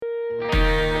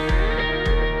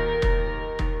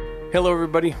Hello,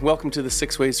 everybody. Welcome to the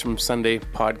Six Ways from Sunday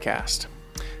podcast.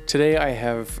 Today, I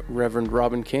have Reverend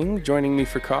Robin King joining me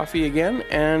for coffee again,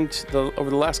 and over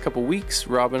the last couple weeks,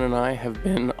 Robin and I have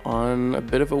been on a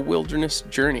bit of a wilderness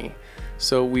journey.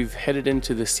 So we've headed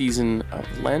into the season of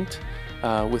Lent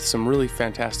with some really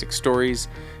fantastic stories,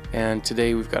 and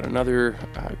today we've got another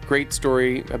great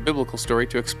story, a biblical story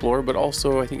to explore, but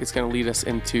also I think it's going to lead us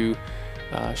into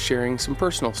sharing some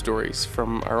personal stories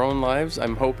from our own lives.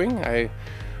 I'm hoping.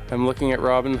 I'm looking at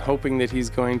Robin, hoping that he's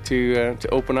going to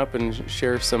open up and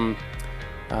share some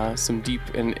deep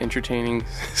and entertaining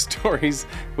stories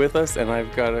with us, and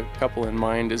I've got a couple in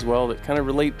mind as well that kind of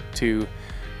relate to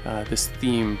this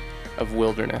theme of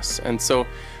wilderness. And so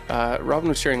Robin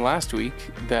was sharing last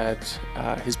week that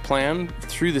his plan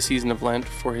through the season of Lent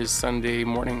for his Sunday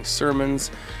morning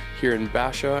sermons here in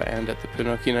Bashaw and at the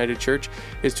Bashaw United Church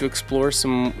is to explore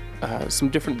some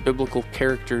different biblical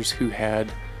characters who had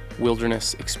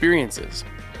wilderness experiences.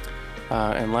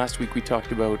 And last week we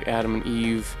talked about Adam and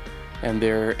Eve and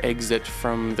their exit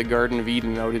from the Garden of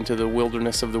Eden out into the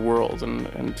wilderness of the world,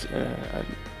 and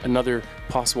another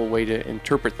possible way to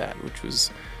interpret that, which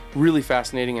was really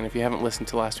fascinating. And if you haven't listened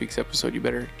to last week's episode, you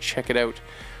better check it out.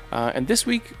 And this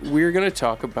week we're going to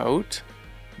talk about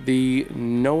the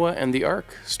Noah and the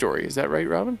Ark story. Is that right,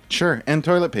 Robin? Sure, and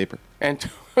toilet paper. And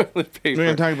toilet paper.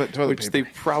 We're going to talk about toilet paper. Which they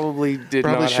probably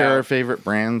not share have. Our favorite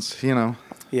brands, you know.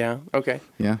 Yeah, okay.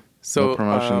 Yeah, so, no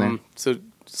promotion there.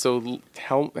 So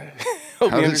help how me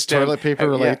does understand. Toilet paper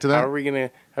relate to that? How are we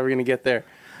gonna get there?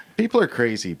 People are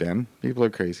crazy, Ben. People are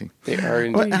crazy. They are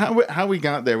indeed. How we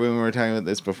got there when we were talking about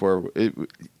this before,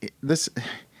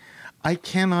 I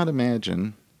cannot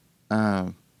imagine...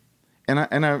 And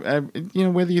I, you know,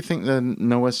 whether you think the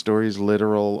Noah story is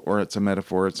literal or it's a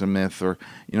metaphor, it's a myth, or,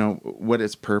 you know, what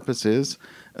its purpose is,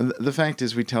 the fact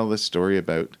is we tell this story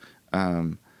about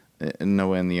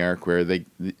Noah and the ark, where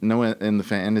Noah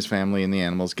and his family and the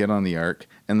animals get on the ark,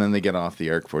 and then they get off the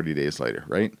ark 40 days later,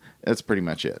 right? That's pretty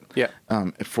much it. Yeah.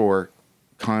 For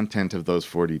content of those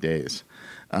 40 days,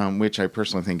 which I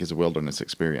personally think is a wilderness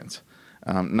experience.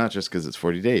 Not just because it's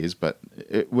 40 days, but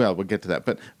we'll get to that.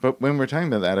 But when we're talking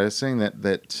about that, I was saying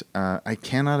that I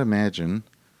cannot imagine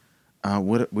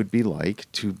what it would be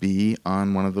like to be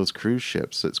on one of those cruise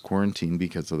ships that's quarantined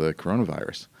because of the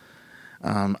coronavirus.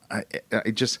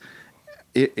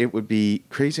 It would be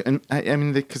crazy. And I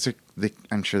mean, because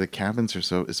I'm sure the cabins are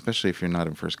so, especially if you're not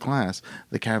in first class,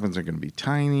 the cabins are going to be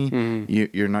tiny. Mm.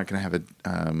 You're not going to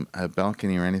have a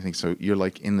balcony or anything. So you're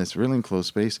like in this really enclosed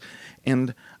space.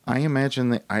 And I imagine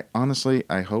that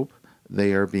I hope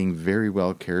they are being very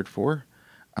well cared for.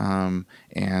 I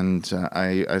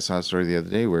saw a story the other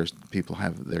day where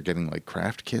they're getting like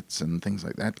craft kits and things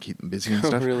like that to keep them busy and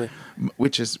stuff. Really?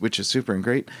 Which is super and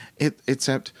great.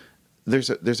 Except there's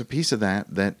a piece of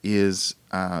that is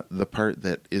the part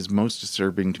that is most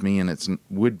disturbing to me, and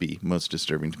would be most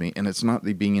disturbing to me, and it's not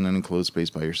the being in an enclosed space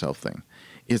by yourself thing.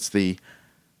 It's the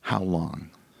how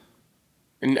long.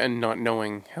 And not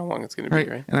knowing how long it's going to be,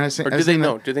 right? And do they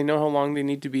know? Do they know how long they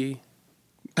need to be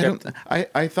kept?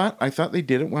 I thought they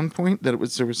did at one point that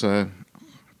there was a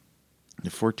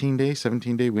 14-day,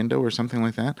 17-day window or something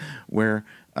like that, where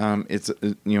it's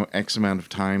X amount of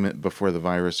time before the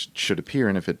virus should appear,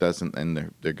 and if it doesn't,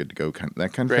 then they're good to go.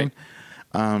 That kind of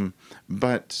thing.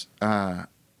 But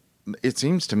it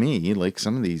seems to me like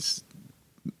some of these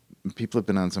people have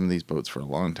been on some of these boats for a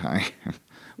long time,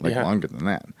 longer than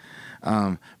that.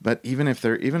 But even if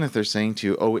they're saying to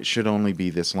you, oh, it should only be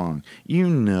this long, you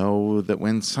know that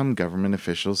when some government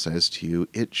official says to you,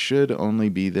 it should only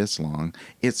be this long,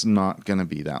 it's not going to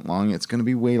be that long. It's going to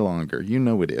be way longer. You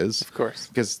know it is. Of course.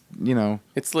 Because,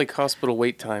 it's like hospital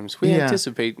wait times. We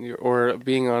anticipate, or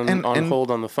being on hold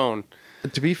on the phone.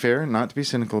 To be fair, not to be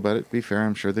cynical about it, to be fair,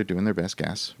 I'm sure they're doing their best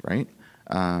guess, right?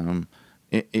 But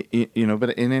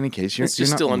in any case, you're not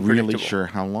still really sure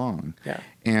how long. Yeah.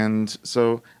 And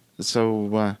so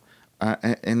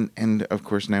and of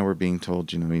course now we're being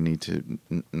told, you need to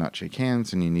not shake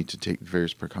hands, and you need to take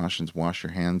various precautions, wash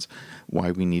your hands. Why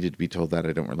we needed to be told that,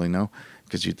 I don't really know,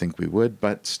 because you'd think we would,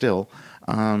 but still,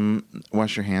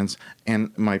 wash your hands.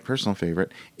 And my personal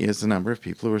favorite is the number of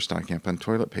people who are stocking up on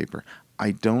toilet paper. I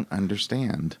don't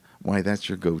understand why that's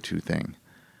your go-to thing.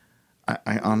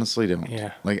 I honestly don't.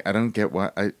 Yeah. Like, I don't get why.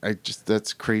 I just,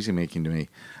 that's crazy making to me.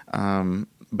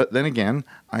 But then again,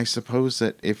 I suppose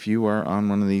that if you are on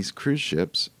one of these cruise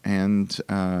ships and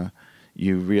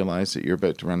you realize that you're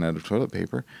about to run out of toilet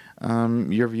paper,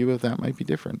 your view of that might be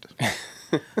different.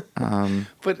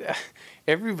 But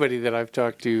everybody that I've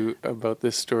talked to about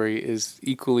this story is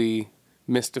equally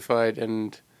mystified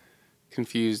and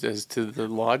confused as to the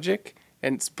logic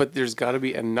But there's got to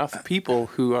be enough people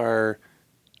who are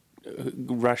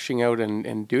rushing out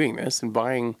and doing this and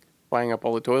buying up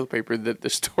all the toilet paper that the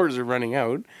stores are running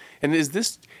out. And is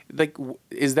this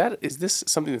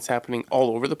something that's happening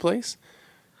all over the place?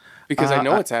 Because I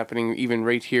know it's happening even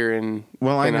right here in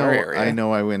our area. I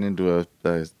know. I went into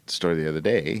a store the other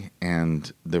day,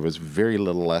 and there was very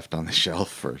little left on the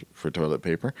shelf for toilet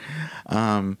paper,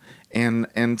 and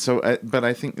so. But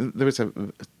I think there was a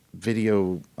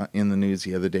video in the news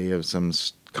the other day of some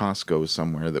Costco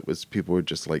somewhere that was people were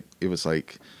just like it was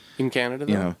like in Canada.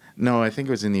 Though? No, I think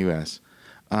it was in the U.S.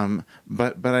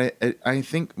 But I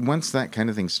think once that kind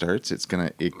of thing starts, it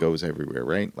goes everywhere,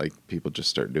 right? Like people just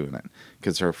start doing it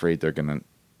because they're afraid they're gonna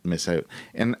miss out.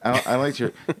 And I like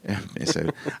your miss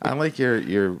out. I like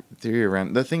your theory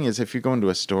around. The thing is, if you go into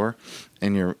a store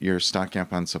and you're stocking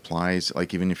up on supplies,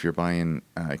 like even if you're buying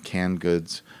canned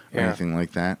goods or anything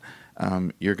like that,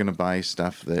 you're gonna buy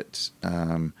stuff that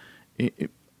you're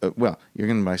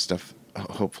gonna buy stuff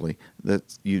hopefully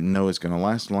that you know is gonna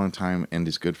last a long time and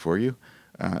is good for you.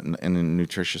 And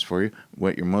nutritious for you.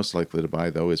 What you're most likely to buy,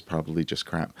 though, is probably just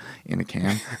crap in a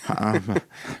can.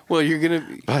 Well, you're gonna,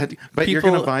 but you're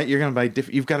gonna buy.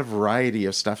 You've got a variety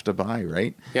of stuff to buy,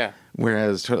 right? Yeah.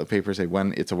 Whereas toilet paper is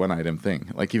it's a one-item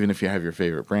thing. Like even if you have your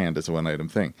favorite brand, it's a one-item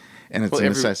thing, and it's a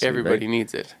necessity. Everybody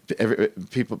needs it.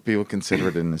 People consider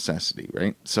it a necessity,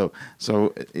 right? So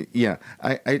yeah.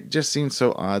 I just seems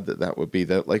so odd that would be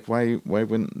that. Like why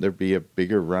wouldn't there be a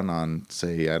bigger run on,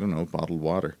 say, I don't know, bottled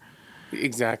water?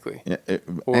 Exactly.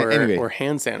 Anyway, or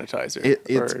hand sanitizer.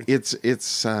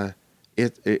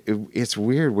 It's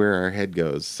weird where our head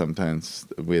goes sometimes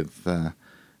with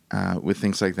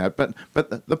things like that.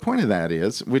 But the point of that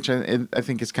is, which I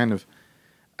think is kind of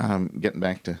getting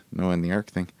back to Noah and the Ark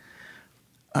thing.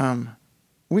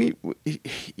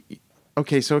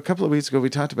 So a couple of weeks ago we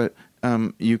talked about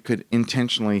you could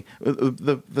intentionally.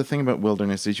 The thing about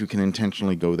wilderness is you can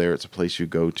intentionally go there. It's a place you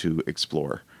go to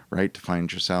explore. Right, to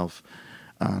find yourself,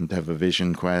 to have a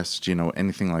vision quest,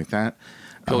 anything like that.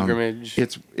 Pilgrimage.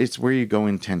 It's where you go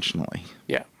intentionally.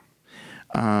 Yeah.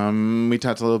 We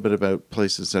talked a little bit about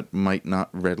places that might not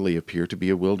readily appear to be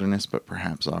a wilderness, but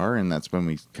perhaps are, and that's when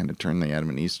we kind of turn the Adam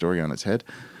and Eve story on its head.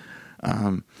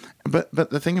 But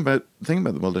the thing about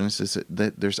the wilderness is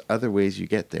that there's other ways you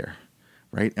get there.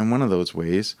 Right, and one of those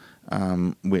ways,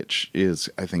 which is,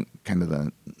 I think, kind of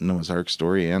the Noah's Ark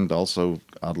story, and also,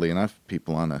 oddly enough,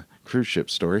 people on a cruise ship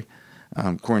story,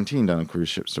 quarantined on a cruise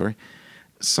ship story,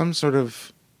 some sort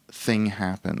of thing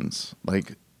happens,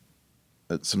 like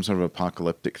some sort of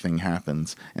apocalyptic thing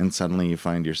happens, and suddenly you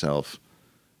find yourself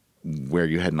where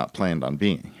you had not planned on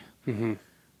being,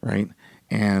 right?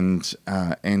 And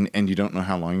you don't know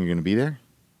how long you're going to be there.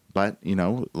 But,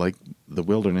 like the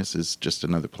wilderness is just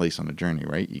another place on a journey,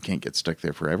 right? You can't get stuck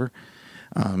there forever.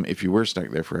 If you were stuck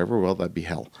there forever, well, that'd be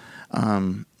hell.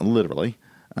 Literally,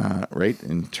 right?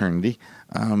 Eternity.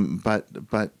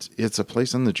 But it's a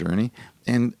place on the journey,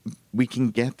 and we can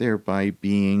get there by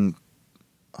being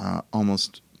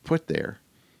almost put there.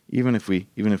 Even if we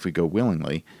go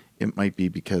willingly, it might be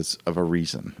because of a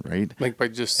reason, right? Like by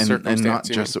just circumstance. And not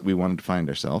just that we wanted to find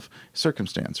ourselves.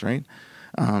 Circumstance, right?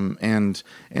 And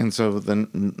so the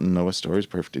Noah story is a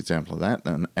perfect example of that.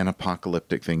 An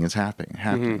apocalyptic thing is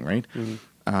happening, right?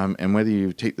 Mm-hmm. And whether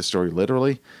you take the story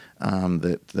literally,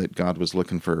 that God was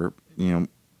looking for,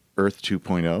 Earth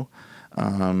 2.0,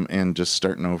 and just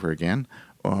starting over again,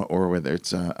 or whether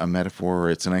it's a metaphor or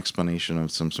it's an explanation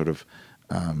of some sort of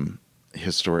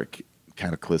historic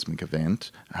cataclysmic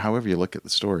event, however you look at the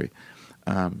story,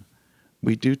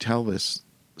 we do tell this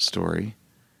story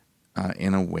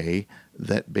in a way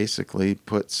that basically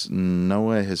puts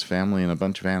Noah, his family, and a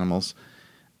bunch of animals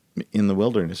in the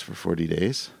wilderness for 40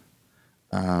 days.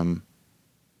 And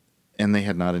they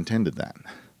had not intended that.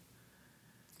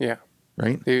 Yeah.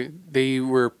 Right? They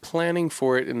were planning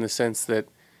for it in the sense that...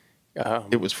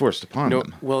 it was forced upon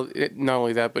them. Well, not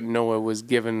only that, but Noah was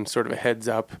given sort of a heads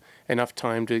up, enough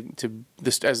time to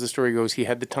as the story goes, he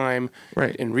had the time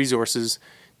and resources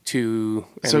to...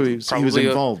 So he was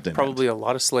involved in probably a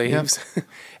lot of slaves,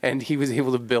 and he was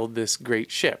able to build this great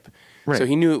ship. Right. So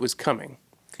he knew it was coming,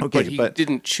 but he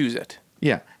didn't choose it.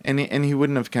 Yeah, and he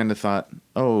wouldn't have kind of thought,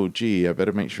 oh, gee, I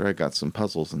better make sure I got some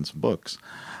puzzles and some books.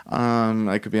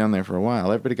 I could be on there for a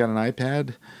while. Everybody got an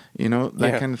iPad,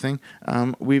 that kind of thing.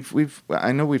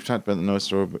 I know we've talked about the Noah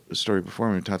story before,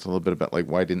 and we've talked a little bit about, like,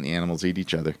 why didn't the animals eat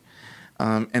each other?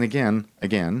 And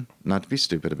again, not to be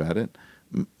stupid about it,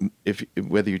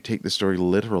 whether you take the story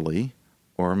literally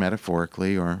or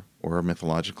metaphorically or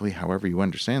mythologically, however you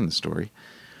understand the story,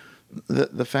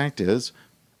 the fact is,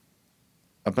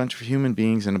 a bunch of human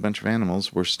beings and a bunch of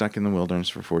animals were stuck in the wilderness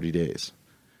for 40 days.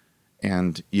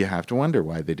 And you have to wonder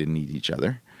why they didn't eat each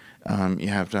other. You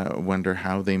have to wonder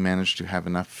how they managed to have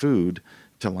enough food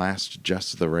to last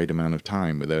just the right amount of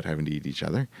time without having to eat each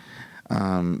other,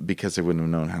 because they wouldn't have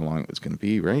known how long it was going to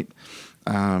be, right?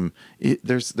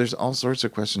 There's all sorts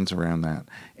of questions around that,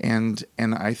 and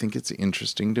I think it's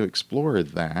interesting to explore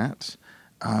that,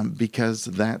 because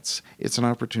it's an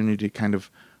opportunity to kind of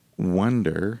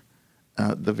wonder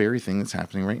the very thing that's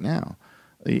happening right now.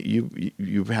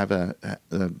 You have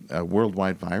a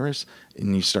worldwide virus,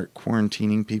 and you start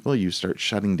quarantining people. You start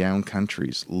shutting down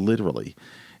countries, literally,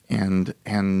 and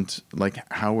like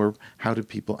how are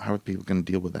people going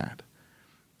to deal with that?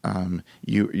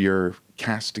 You're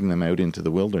casting them out into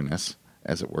the wilderness,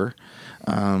 as it were,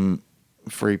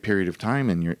 for a period of time,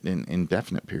 and you're an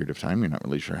indefinite period of time. You're not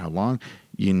really sure how long.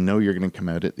 You know you're going to come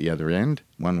out at the other end,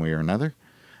 one way or another.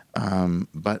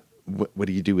 But what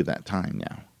do you do with that time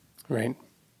now? Right.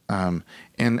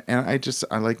 And I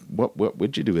like, what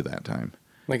would you do with that time?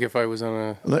 Like if I was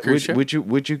on a cruise ship?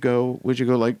 Would you go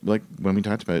like when we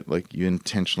talked about, like, you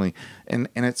intentionally, and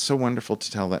it's so wonderful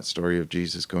to tell that story of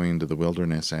Jesus going into the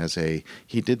wilderness as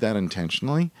he did that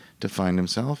intentionally to find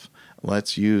himself.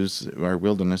 Let's use our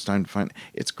wilderness time to find.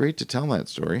 It's great to tell that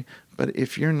story, but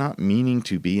if you're not meaning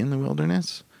to be in the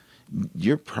wilderness,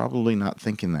 you're probably not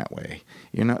thinking that way.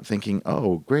 You're not thinking,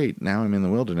 oh, great, now I'm in the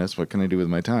wilderness. What can I do with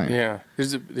my time? Yeah.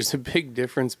 There's a big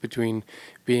difference between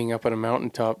being up on a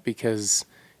mountaintop because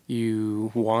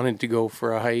you wanted to go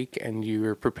for a hike and you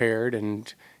were prepared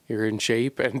and you're in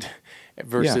shape, and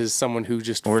versus someone who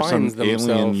just or finds some themselves.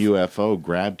 alien UFO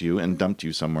grabbed you and dumped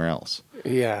you somewhere else.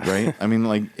 Yeah. Right? I mean,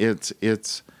 like,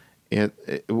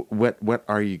 what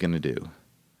are you going to do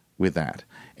with that?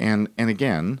 And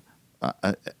again,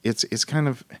 it's kind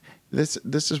of this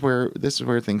is where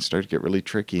things start to get really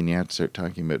tricky, and you have to start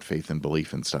talking about faith and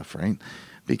belief and stuff, right?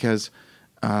 Because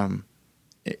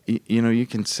you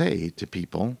can say to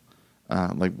people,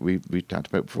 like we talked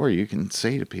about before, you can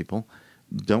say to people,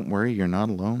 don't worry, you're not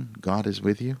alone. God is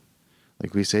with you.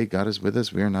 Like we say, God is with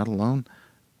us. We are not alone.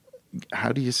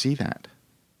 How do you see that?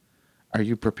 Are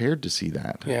you prepared to see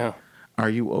that? Yeah. Are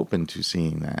you open to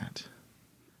seeing that?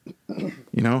 I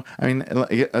mean,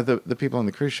 the people on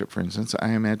the cruise ship, for instance, I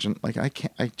imagine, like, I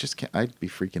just can't, I'd be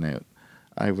freaking out.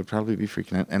 I would probably be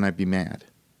freaking out, and I'd be mad.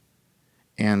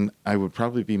 And I would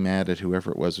probably be mad at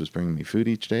whoever it was bringing me food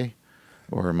each day,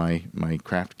 or my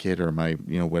craft kit, or my,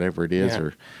 whatever it is,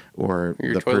 or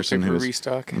your the person who was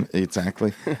restock.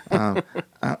 Exactly.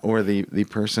 Or the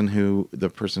person who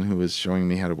was showing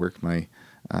me how to work my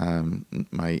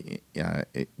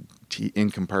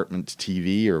in-compartment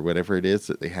TV, or whatever it is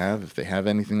that they have, if they have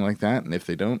anything like that. And if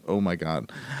they don't, oh my God.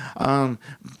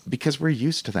 Because we're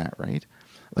used to that, right?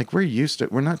 Like, we're used to,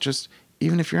 we're not just,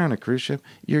 even if you're on a cruise ship,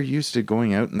 you're used to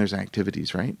going out and there's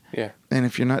activities, right? Yeah. And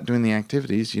if you're not doing the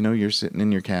activities, you're sitting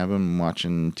in your cabin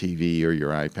watching TV or your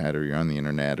iPad, or you're on the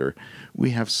internet, or we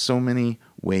have so many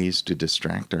ways to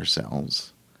distract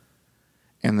ourselves.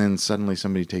 And then suddenly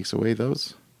somebody takes away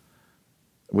those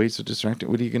ways to distract it.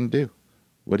 What are you going to do?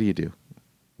 What do you do?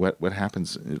 What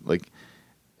happens? Like,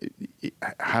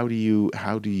 how do you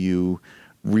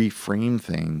reframe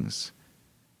things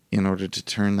in order to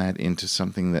turn that into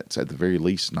something that's at the very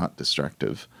least not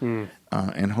destructive,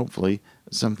 and hopefully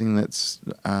something that's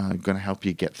going to help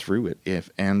you get through it,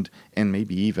 and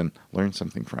maybe even learn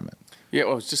something from it. Yeah,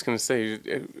 well, I was just going to say,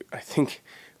 I think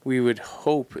we would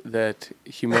hope that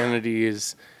humanity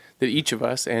is, that each of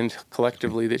us, and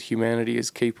collectively that humanity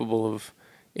is capable of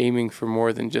aiming for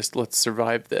more than just, let's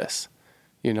survive this.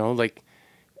 Like,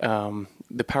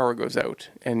 the power goes out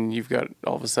and you've got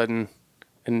all of a sudden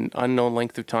an unknown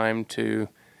length of time to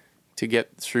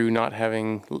get through not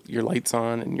having your lights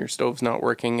on and your stove's not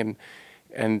working,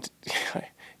 and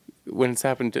when it's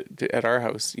happened at our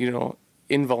house,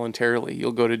 involuntarily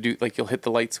you'll go to do, like, you'll hit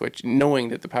the light switch knowing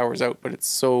that the power's out, but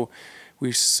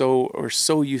we're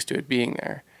so used to it being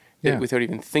there. Yeah. Without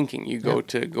even thinking, you go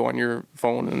on your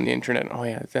phone and the internet. Oh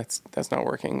yeah, that's not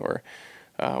working. Or,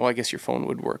 well, I guess your phone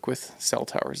would work with cell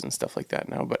towers and stuff like that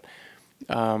now. But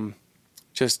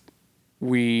just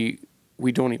we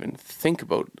don't even think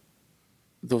about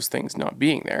those things not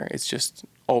being there. It's just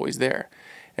always there.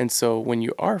 And so when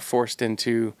you are forced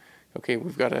into, okay,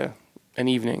 we've got an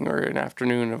evening or an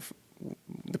afternoon of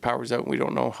the power's out and we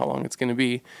don't know how long it's going to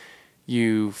be,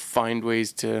 you find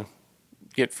ways to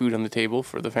get food on the table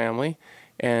for the family.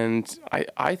 And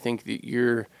I think that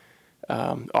you're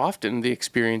often the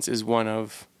experience is one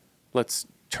of, let's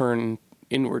turn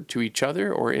inward to each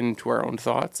other or into our own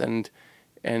thoughts, and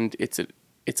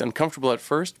it's uncomfortable at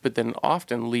first, but then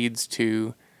often leads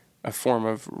to a form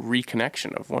of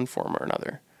reconnection of one form or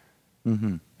another.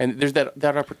 Mm-hmm. And there's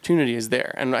that opportunity is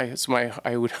there. And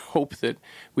I would hope that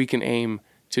we can aim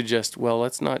to just, well,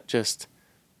 let's not just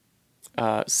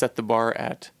set the bar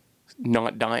at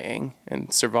not dying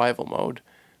and survival mode,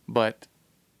 but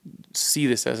see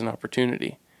this as an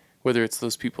opportunity, whether it's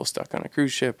those people stuck on a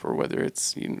cruise ship, or whether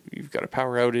it's you've got a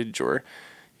power outage, or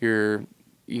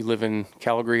you live in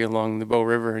Calgary along the Bow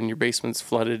River and your basement's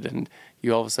flooded, and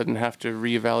you all of a sudden have to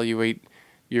reevaluate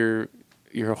your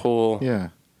whole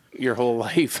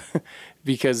life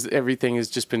because everything has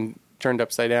just been turned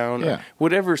upside down. Yeah.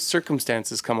 Whatever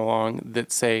circumstances come along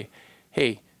that say,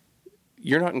 hey,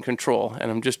 you're not in control,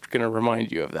 and I'm just going to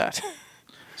remind you of that.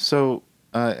 So,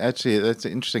 actually, that's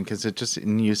interesting because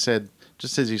you said,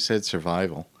 just as you said,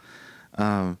 survival.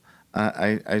 I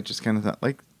just kind of thought,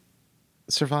 like,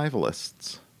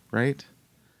 survivalists, right?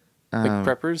 Like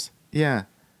preppers? Yeah.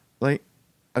 Like,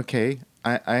 okay,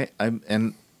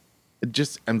 I'm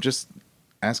just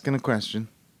asking a question.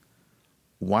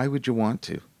 Why would you want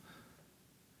to?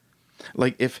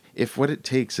 Like, if what it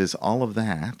takes is all of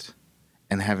that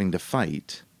and having to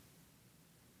fight,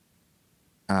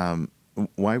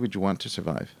 why would you want to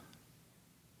survive?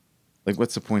 Like,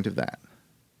 what's the point of that?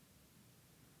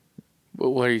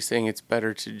 Well, what are you saying? It's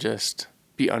better to just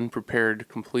be unprepared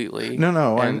completely?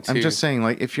 No. I'm just saying,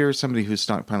 like, if you're somebody who's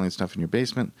stockpiling stuff in your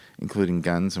basement, including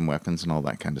guns and weapons and all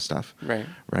that kind of stuff,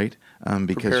 right?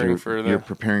 Because you're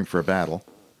preparing for a battle,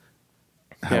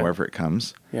 however it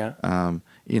comes. Yeah.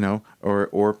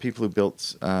 Or people who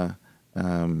built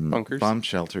bunkers, bomb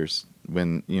shelters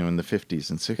when in the 50s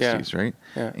and 60s, right?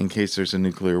 Yeah. In case there's a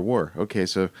nuclear war. Okay,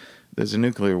 so there's a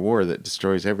nuclear war that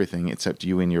destroys everything except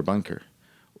you in your bunker.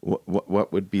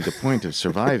 What would be the point of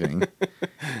surviving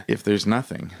if there's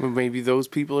nothing? Well, maybe those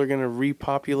people are going to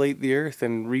repopulate the earth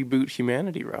and reboot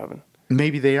humanity, Robin.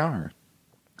 Maybe they are,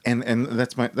 and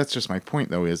that's just my point,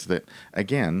 though, is that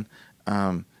again,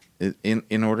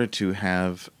 in order to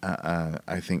have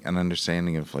I think an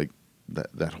understanding of like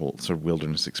that whole sort of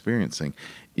wilderness experience thing,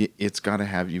 you've got to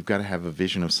have a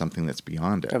vision of something that's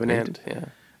beyond it, of an right? end, yeah.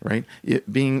 Right,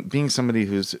 being somebody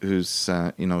who's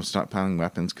stockpiling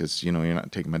weapons because you're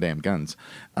not taking my damn guns,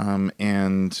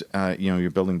 and you're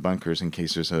building bunkers in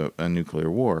case there's a nuclear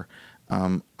war.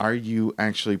 Are you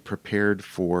actually prepared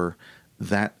for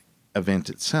that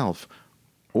event itself,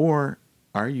 or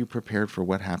are you prepared for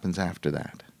what happens after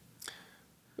that?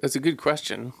 That's a good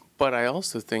question, but I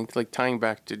also think, like, tying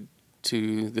back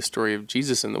to the story of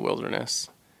Jesus in the wilderness,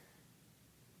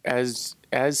 as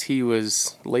he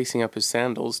was lacing up his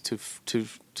sandals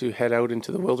to head out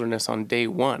into the wilderness on day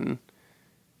one,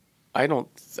 I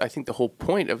think the whole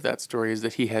point of that story is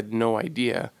that he had no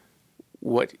idea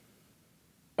what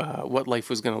life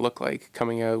was going to look like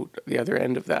coming out the other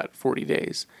end of that 40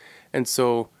 days. And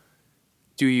so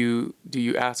do you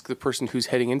ask the person who's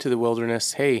heading into the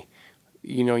wilderness, hey,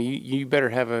 you better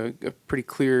have a pretty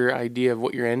clear idea of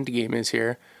what your end game is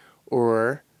here,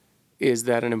 or is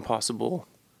that an impossible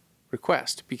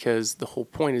request? Because the whole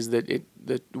point is that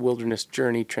the wilderness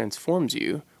journey transforms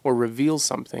you or reveals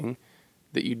something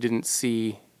that you didn't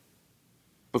see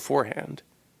beforehand.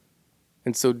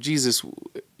 And so Jesus,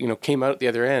 came out at the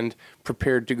other end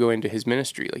prepared to go into his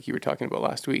ministry, like you were talking about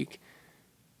last week.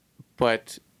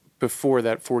 But before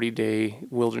that 40-day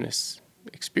wilderness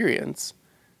experience,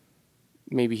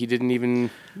 maybe he didn't even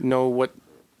know what.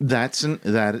 That's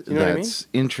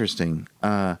interesting.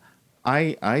 I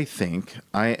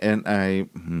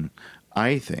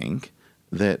think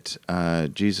that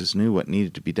Jesus knew what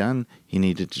needed to be done. He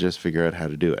needed to just figure out how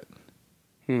to do it.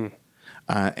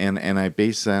 And I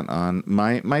base that on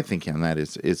my thinking on that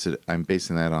is that I'm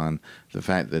basing that on the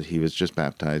fact that he was just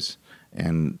baptized,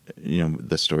 and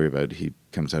the story about he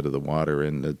comes out of the water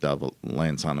and the dove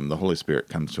lands on him. The Holy Spirit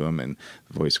comes to him, and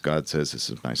the voice of God says, "This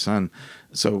is my son."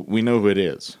 So we know who it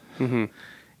is.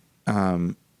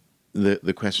 Mm-hmm.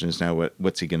 The question is now,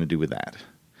 what's he going to do with that?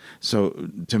 So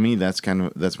to me, that's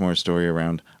more a story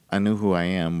around, I know who I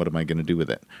am. What am I going to do with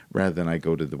it? Rather than I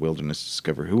go to the wilderness to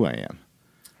discover who I am.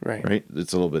 Right.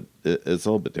 It's a little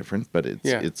bit different, but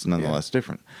it's nonetheless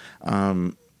different.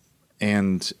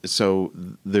 And so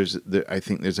I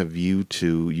think there's a view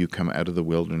to you come out of the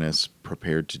wilderness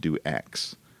prepared to do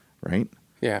X, right?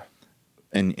 Yeah.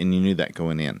 And you knew that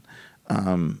going in.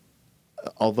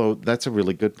 Although that's a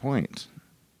really good point.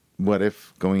 What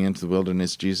if going into the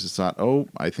wilderness, Jesus thought, oh,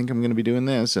 I think I'm going to be doing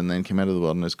this, and then came out of the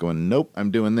wilderness going, nope,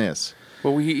 I'm doing this.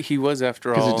 Well, he was, after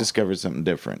all... Because he discovered something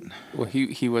different. Well,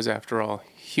 he was, after all,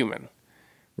 human.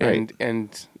 Right.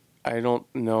 And I don't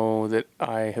know that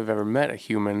I have ever met a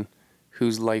human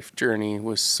whose life journey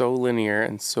was so linear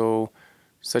and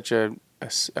such a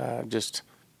just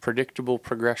predictable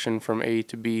progression from A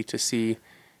to B to C,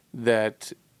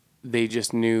 that they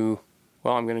just knew,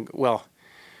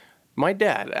 my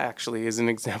dad actually is an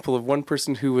example of one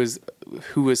person who was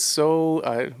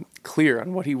so clear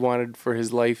on what he wanted for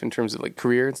his life in terms of like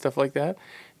career and stuff like that,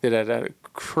 that at a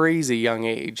crazy young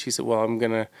age, he said, well, I'm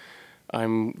gonna be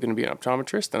an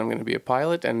optometrist and I'm gonna be a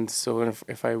pilot. And so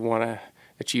if I want to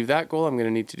achieve that goal, I'm going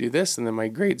to need to do this. And then my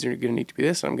grades are going to need to be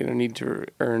this. And I'm going to need to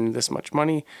earn this much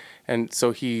money. And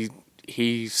so he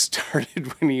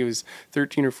started when he was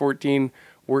 13 or 14,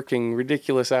 working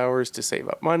ridiculous hours to save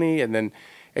up money. And then,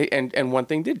 and one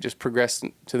thing did just progress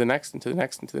to the next and to the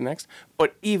next and to the next.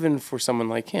 But even for someone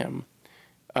like him,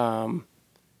 that's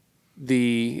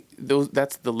the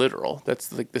literal.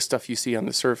 That's like the stuff you see on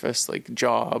the surface, like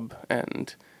job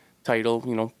and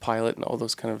title, pilot and all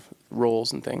those kind of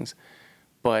roles and things.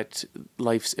 But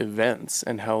life's events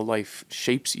and how life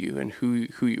shapes you and who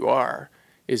you are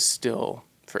is still,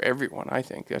 for everyone, I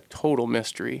think, a total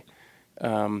mystery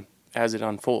as it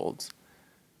unfolds.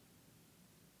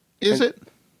 Is it?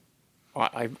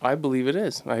 I believe it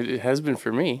is. It has been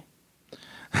for me.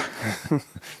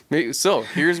 So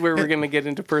here's where we're going to get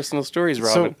into personal stories,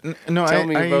 Robin. Tell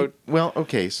me about. Well,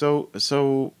 okay. So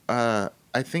I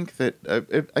think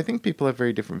that I think people have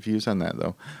very different views on that,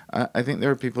 though. I think there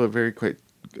are people who are very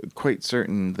quite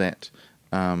certain that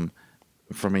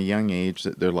from a young age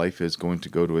that their life is going to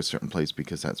go to a certain place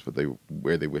because that's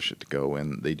where they wish it to go,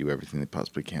 and they do everything they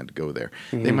possibly can to go there.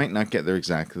 Mm-hmm. They might not get there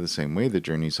exactly the same way. The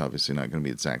journey's obviously not going to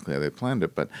be exactly how they planned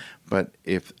it, but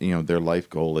if their life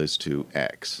goal is to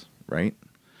X, right?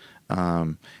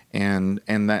 And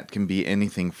that can be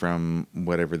anything from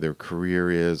whatever their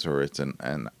career is, or it's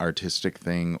an artistic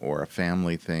thing, or a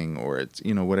family thing, or it's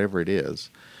whatever it is.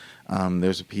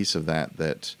 There's a piece of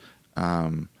that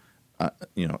I've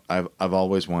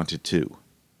always wanted to,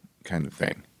 kind of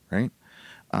thing, right?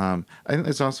 I think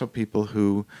there's also people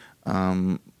who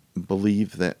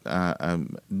believe that,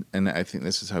 and I think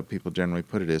this is how people generally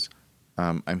put it is,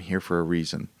 I'm here for a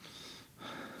reason,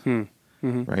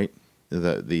 right? I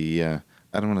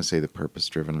don't want to say the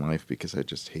purpose-driven life because I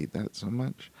just hate that so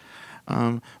much.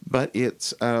 But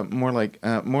it's more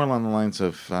along the lines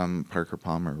of Parker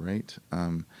Palmer, right?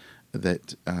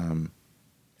 That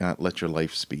let your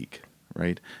life speak,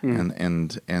 right?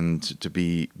 And to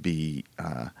be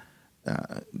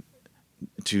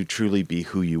to truly be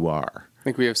who you are. I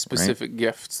think we have specific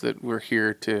gifts that we're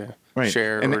here to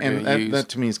share and or to use. That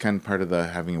to me is kind of part of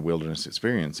having a wilderness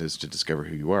experience, is to discover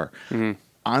who you are. Mm-hmm.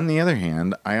 On the other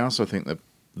hand, I also think that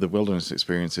the wilderness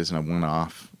experience isn't a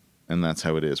one-off, and that's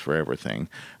how it is for everything.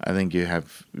 I think you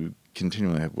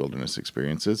continually have wilderness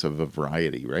experiences of a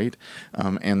variety, right?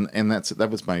 And that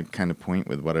was my kind of point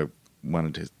with what I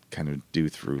wanted to kind of do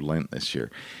through Lent this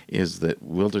year, is that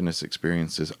wilderness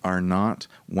experiences are not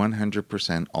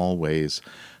 100% always,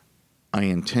 I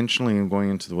intentionally am going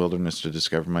into the wilderness to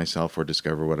discover myself or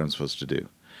discover what I'm supposed to do.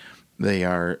 They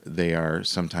are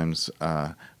sometimes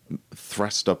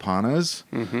thrust upon us.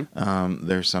 Mm-hmm.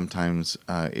 There's sometimes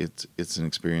it's an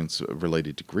experience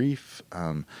related to grief.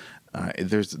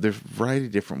 There's a variety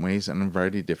of different ways and a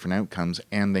variety of different outcomes,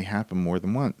 and they happen more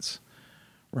than once,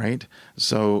 right?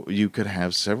 So you could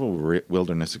have several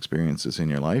wilderness experiences in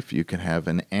your life. You could have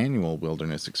an annual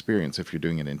wilderness experience if you're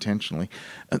doing it intentionally.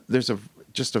 There's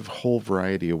just a whole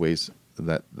variety of ways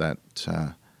that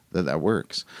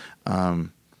works, I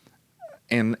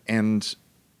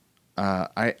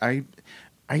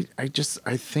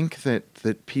think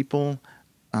that people,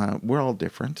 we're all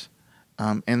different,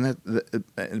 and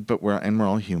but we're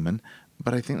all human.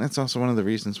 But I think that's also one of the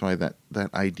reasons why that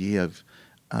idea of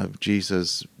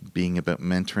Jesus being about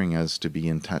mentoring us to be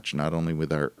in touch not only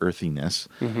with our earthiness,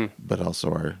 mm-hmm. but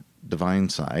also our divine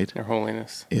side, our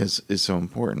holiness, is so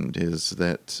important. Is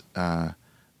that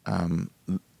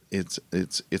it's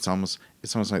almost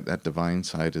like that divine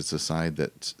side is the side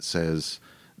that says,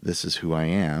 this is who I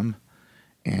am,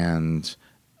 and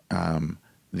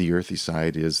the earthy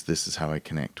side is, this is how I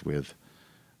connect with.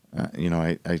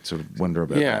 I sort of wonder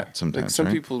about that sometimes. Like some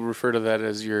people refer to that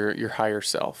as your higher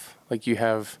self. Like you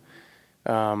have,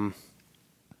 I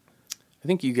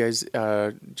think you guys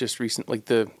just recently,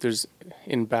 there's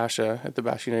in Bashaw at the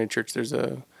Bashaw United Church, there's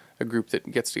a group that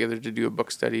gets together to do a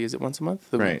book study. Is it once a month?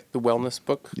 The Wellness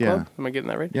Book Club. Yeah. Am I getting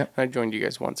that right? Yeah. I joined you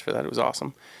guys once for that. It was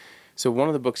awesome. So one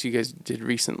of the books you guys did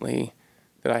recently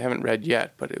that I haven't read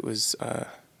yet, but it was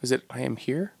it I Am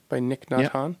Here by Nick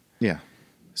Natan? Yeah.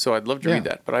 So I'd love to read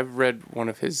that, but I've read one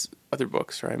of his other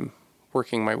books, or I'm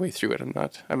working my way through it.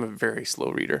 I'm a very slow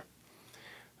reader.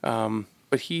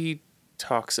 But he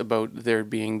talks about there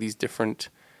being these different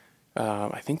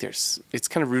I think it's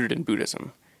kind of rooted in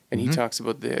Buddhism, and he talks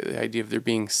about the idea of there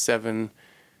being seven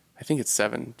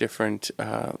different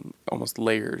almost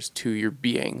layers to your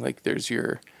being. Like there's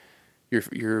your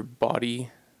body,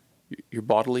 your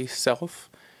bodily self.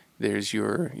 There's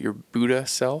your Buddha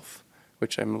self,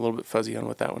 which I'm a little bit fuzzy on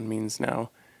what that one means now.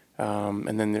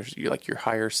 And then there's your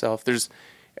higher self. There's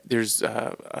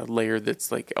a layer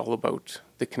that's like all about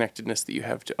the connectedness that you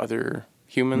have to other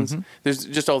humans. There's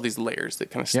just all these layers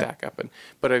that kind of stack up.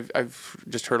 But I've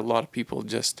just heard a lot of people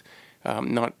just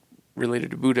not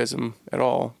related to Buddhism at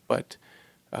all, but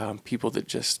people that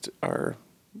just are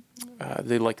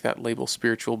they like that label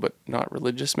spiritual but not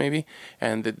religious maybe,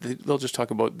 and that they'll just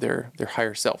talk about their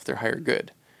higher self, their higher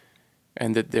good,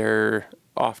 and that they're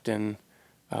often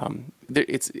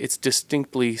it's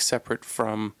distinctly separate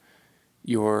from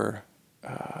your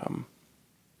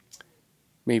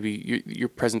maybe your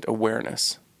present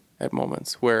awareness at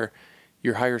moments where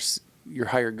your higher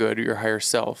good or your higher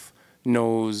self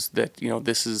knows that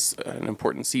this is an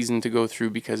important season to go through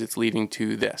because it's leading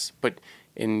to this, but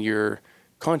in your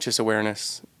conscious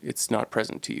awareness it's not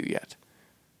present to you yet.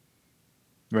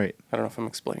 Right. I don't know if I'm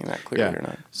explaining that clearly or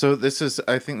not. So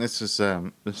I think this is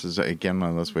again one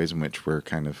of those ways in which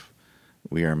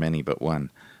we are many but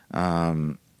one.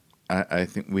 I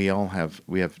think we have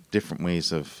different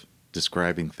ways of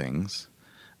describing things.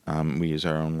 We use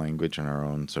our own language and our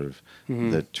own sort of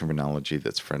the terminology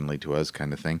that's friendly to us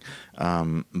kind of thing.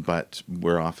 But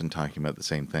we're often talking about the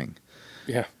same thing.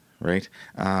 Yeah. Right.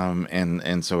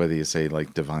 And so whether you say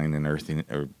like divine and earthly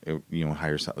or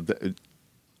higher self,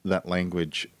 that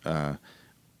language,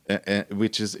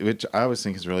 which I always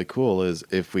think is really cool, is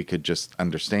if we could just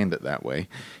understand it that way,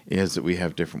 is that we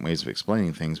have different ways of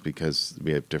explaining things because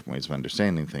we have different ways of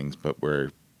understanding things, but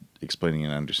we're explaining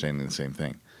and understanding the same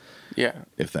thing. Yeah.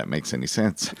 If that makes any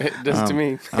sense. It does to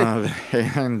me.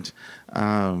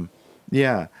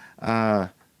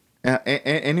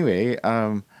 Anyway,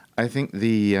 I think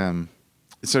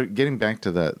so getting back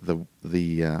to the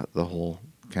whole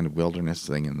kind of wilderness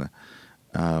thing and the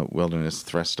wilderness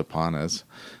thrust upon us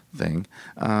thing,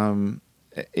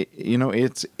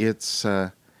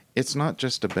 it's not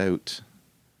just about.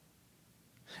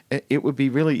 It would be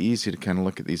really easy to kind of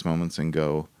look at these moments and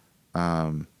go,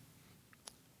 I'll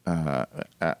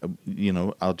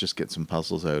just get some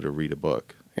puzzles out or read a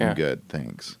book. Yeah. I'm good,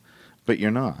 thanks. But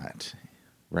you're not,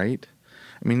 right?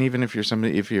 I mean, even if you're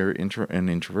an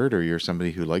introvert or you're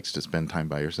somebody who likes to spend time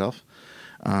by yourself,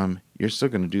 you're still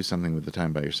going to do something with the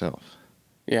time by yourself.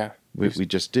 Yeah. We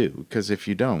just do, because if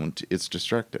you don't, it's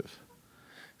destructive.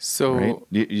 So right?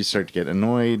 You start to get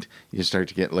annoyed. You start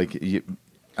to get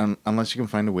unless you can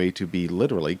find a way to be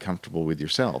literally comfortable with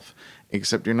yourself.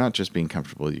 Except you're not just being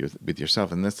comfortable with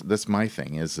yourself, and that's my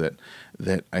thing, is that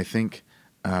I think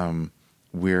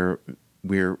we're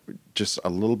just a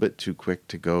little bit too quick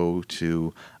to go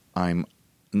to I'm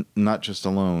not just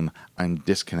alone, I'm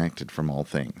disconnected from all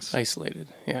things. Isolated,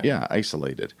 yeah. Yeah,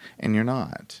 isolated, and you're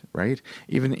not, right?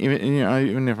 Even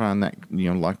if on that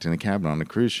locked in a cabin on a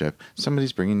cruise ship,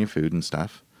 somebody's bringing you food and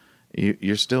stuff.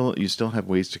 You still have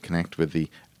ways to connect with the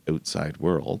outside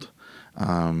world.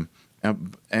 But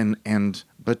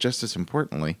just as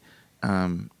importantly,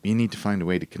 you need to find a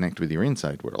way to connect with your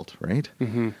inside world, right?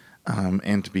 Mm-hmm.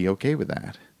 And to be okay with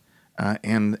that.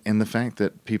 And the fact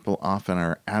that people often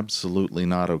are absolutely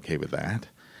not okay with that.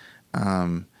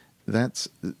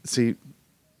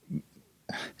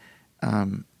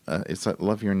 It's like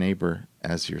love your neighbor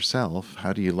as yourself.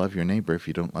 How do you love your neighbor if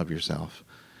you don't love yourself?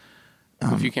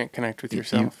 If you can't connect with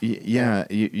yourself.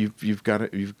 You've got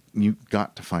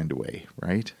to find a way,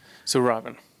 right? So,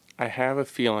 Robin, I have a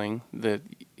feeling that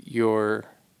your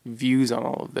views on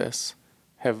all of this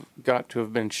have got to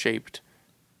have been shaped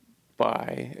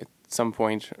by, at some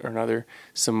point or another,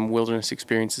 some wilderness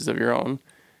experiences of your own.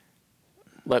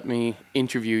 Let me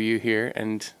interview you here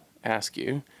and ask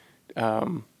you,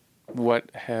 what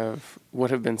have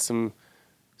been some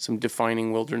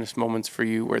defining wilderness moments for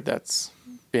you where that's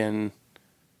been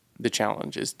the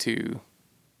challenge, is to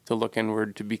look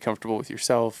inward, to be comfortable with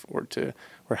yourself, or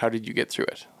how did you get through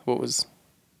it?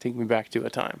 Take me back to a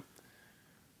time.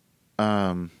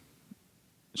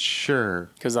 Sure.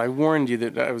 Because I warned you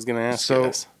that I was going to ask you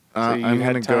this. So you I'm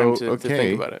had time to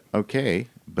think about it. Okay,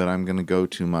 but I'm going to go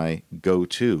to my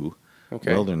go-to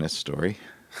wilderness story.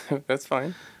 That's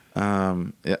fine.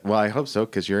 Yeah, well, I hope so,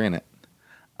 because you're in it.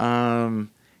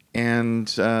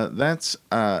 That's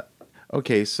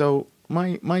okay. So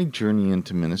my journey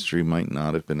into ministry might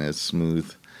not have been as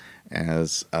smooth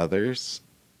as others.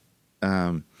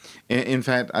 In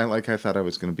fact, I thought I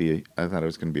was going to be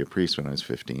a priest when I was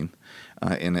 15,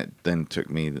 and it then took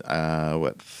me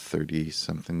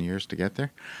 30-something years to get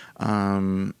there,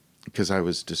 because I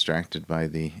was distracted by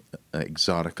the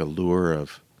exotic allure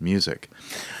of music.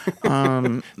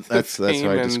 That's how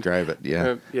I describe it.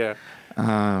 Yeah. Yeah.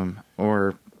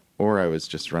 Or I was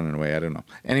just running away. I don't know.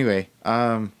 Anyway,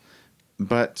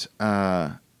 but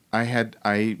I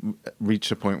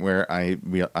reached a point where I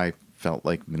felt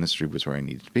like ministry was where I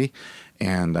needed to be,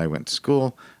 and I went to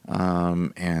school,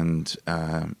 and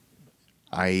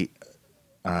I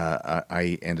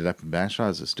ended up in Bashaw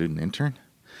as a student intern,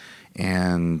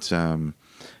 and I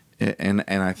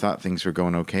thought things were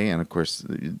going okay, and of course,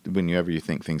 whenever you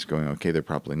think things are going okay, they're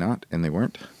probably not, and they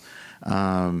weren't.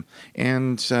 And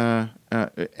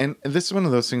this is one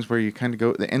of those things where you kind of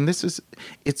go, and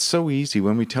it's so easy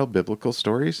when we tell biblical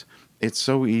stories. It's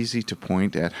so easy to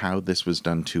point at how this was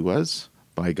done to us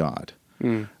by God.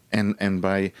 And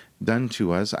by done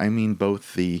to us, I mean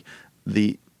both the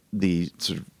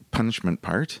sort of punishment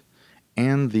part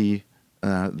and the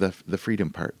freedom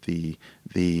part, the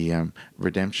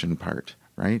redemption part,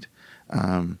 right?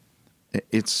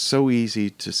 It's so easy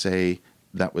to say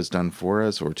that was done for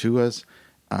us or to us,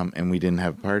 and we didn't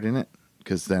have a part in it,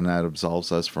 because then that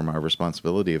absolves us from our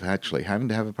responsibility of actually having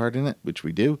to have a part in it, which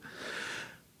we do.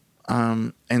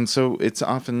 And so it's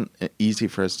often easy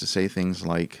for us to say things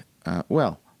like,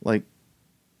 like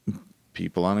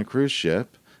people on a cruise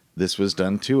ship, this was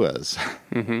done to us,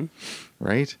 Mm-hmm.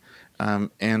 right?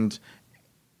 And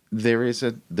there is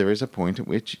a point at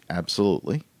which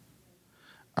absolutely,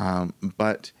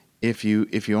 but if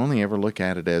you only ever look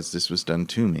at it as this was done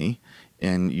to me,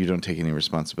 and you don't take any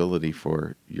responsibility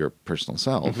for your personal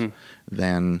self, Mm-hmm.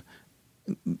 then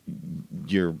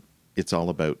it's all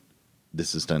about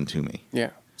this is done to me. Yeah.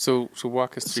 So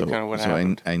walk us through kind of what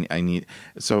happened.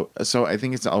 So I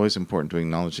think it's always important to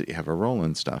acknowledge that you have a role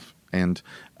in stuff. And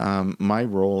my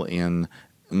role in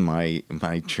my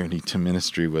journey to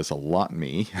ministry was a lot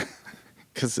me,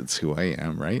 because it's who I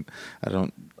am, right? I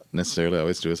don't necessarily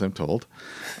always do as I'm told.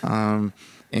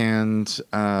 And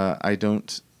I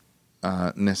don't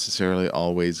necessarily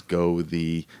always go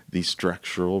the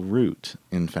structural route.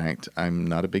 In fact, I'm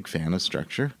not a big fan of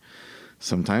structure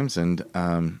sometimes, and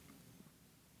I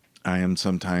am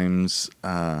sometimes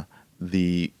my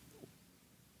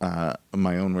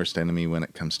own worst enemy when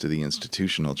it comes to the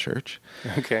institutional church.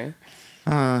 Okay.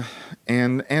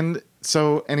 And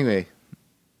so anyway,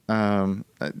 I'm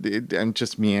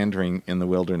just meandering in the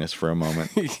wilderness for a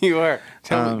moment. You are.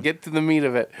 Tell me, get to the meat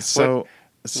of it. So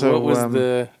what was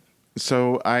the...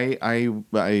 So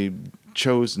I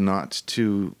chose not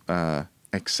to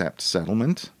accept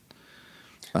settlement.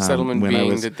 Settlement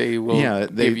being that they will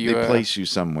they give you place you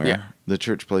somewhere. Yeah. The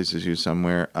church places you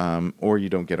somewhere, or you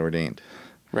don't get ordained.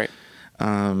 Right.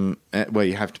 Well,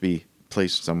 you have to be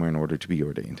placed somewhere in order to be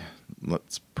ordained.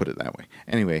 Let's put it that way.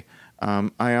 Anyway,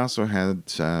 I also had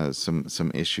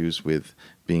some issues with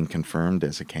being confirmed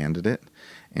as a candidate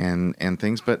and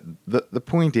things. But the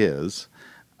point is,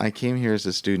 I came here as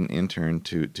a student intern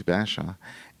to Bashaw,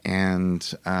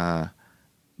 and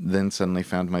then suddenly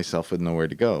found myself with nowhere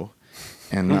to go,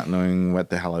 and not knowing what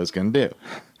the hell I was going to do.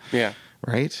 Yeah.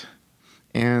 Right?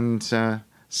 And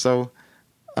so...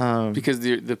 because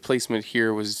the placement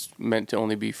here was meant to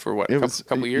only be for what,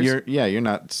 couple years?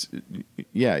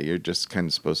 You're just kind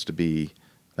of supposed to be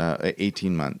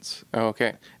 18 months. Oh,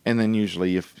 okay. And then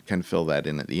usually you can fill that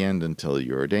in at the end until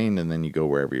you're ordained, and then you go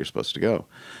wherever you're supposed to go.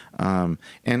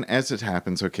 And as it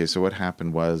happens, okay, so what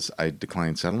happened was I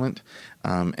declined settlement,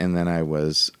 and then I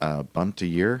was bumped a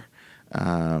year.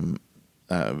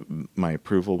 My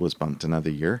approval was bumped another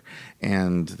year,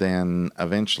 and then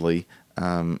eventually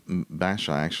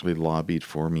Bashaw actually lobbied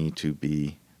for me to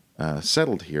be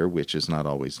settled here, which is not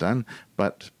always done,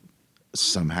 but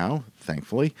somehow,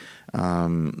 thankfully,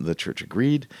 the church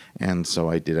agreed, and so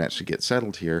I did actually get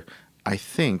settled here. I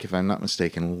think, if I'm not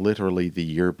mistaken, literally the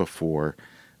year before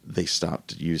they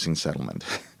stopped using settlement.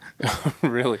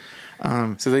 Really?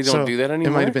 So they don't do that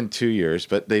anymore? It might have been 2 years,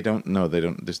 but they don't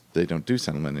do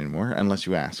settlement anymore unless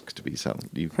you ask to be settled.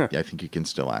 I think you can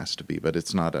still ask to be, but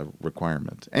it's not a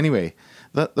requirement. Anyway,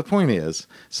 the point is,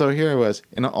 so here I was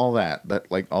in all that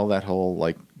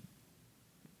whole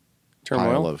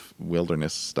turmoil pile of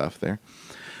wilderness stuff there.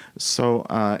 So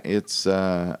it's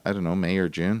I don't know, May or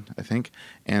June, I think,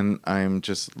 and I'm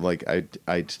just like I'd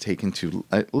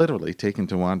literally taken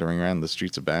to wandering around the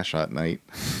streets of Bashaw at night,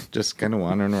 just kind of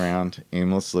wandering around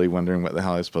aimlessly, wondering what the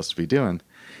hell I was supposed to be doing.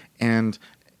 And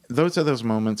those are those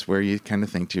moments where you kind of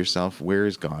think to yourself, where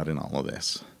is God in all of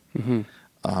this? Mm-hmm.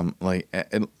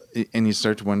 And you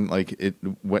start to wonder,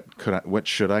 what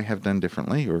should I have done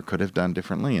differently or could have done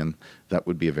differently? And that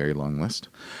would be a very long list.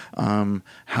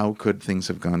 How could things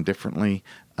have gone differently?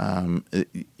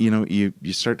 You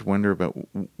start to wonder about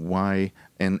why,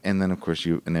 and then of course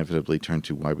you inevitably turn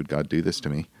to, why would God do this to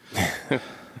me?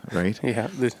 Right? Yeah.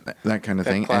 That kind of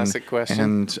thing. Classic question.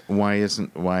 And why,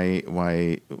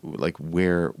 like,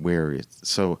 where is,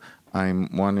 so I'm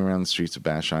wandering around the streets of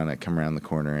Bashaw, and I come around the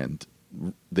corner, and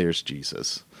there's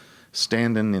Jesus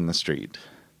standing in the street,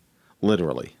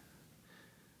 literally.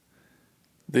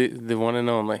 The one and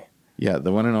only. Yeah,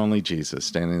 the one and only Jesus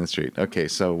standing in the street. Okay,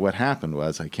 so what happened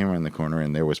was I came around the corner,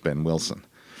 and there was Ben Wilson.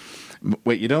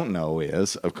 What you don't know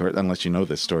is, of course, unless you know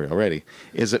this story already,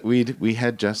 is that we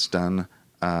had just done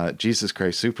Jesus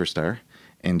Christ Superstar,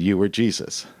 and you were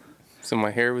Jesus. So my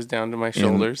hair was down to my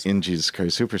shoulders in Jesus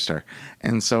Christ Superstar,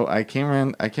 and so I came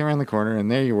around the corner, and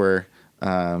there you were,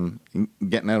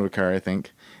 getting out of a car, I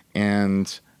think,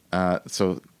 and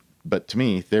but to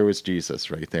me, there was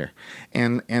Jesus right there,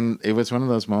 and it was one of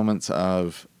those moments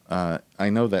of, I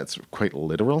know that's quite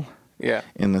literal. Yeah.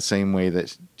 In the same way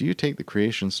that, do you take the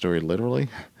creation story literally?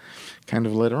 Kind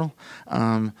of literal,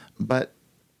 but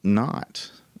not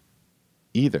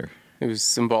either. It was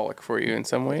symbolic for you in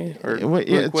some way, or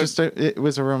it was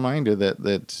a reminder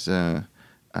that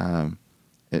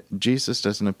Jesus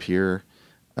doesn't appear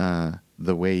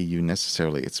the way you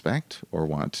necessarily expect or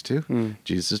want to.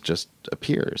 Jesus just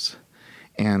appears,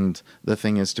 and the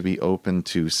thing is to be open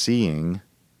to seeing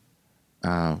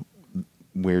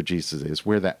where Jesus is,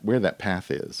 where that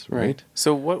path is, right?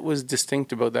 So what was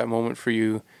distinct about that moment for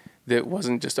you that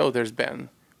wasn't just, oh, there's Ben?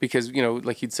 Because,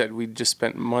 like you'd said, we'd just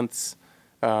spent months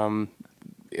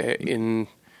in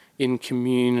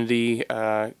community,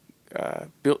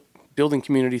 building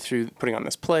community through putting on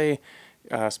this play,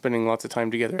 spending lots of time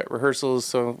together at rehearsals.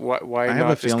 So why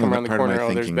not just come around the corner?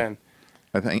 Oh, there's Ben.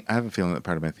 I have a feeling that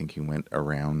part of my thinking went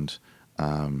around.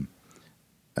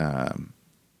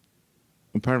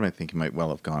 Part of my thinking might well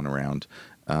have gone around.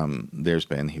 There's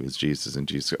Ben, he was Jesus, and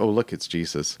Jesus. Oh, look, it's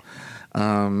Jesus.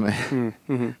 This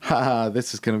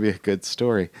is going to be a good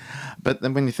story. But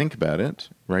then when you think about it,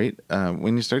 right?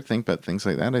 When you start to think about things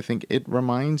like that, I think it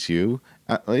reminds you.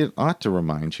 It ought to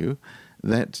remind you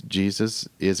that Jesus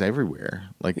is everywhere.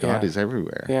 Like God is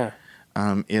everywhere. Yeah.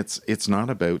 It's not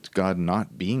about God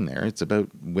not being there. It's about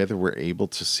whether we're able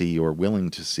to see or willing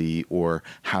to see, or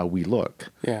how we look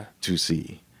to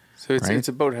see. So it's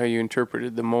about how you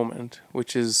interpreted the moment,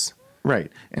 which is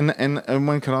right. And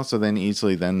one could also then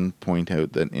easily then point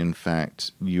out that in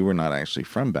fact you were not actually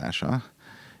from Bashaw,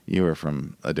 you were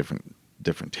from a different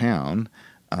town,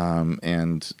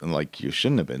 and like you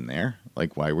shouldn't have been there.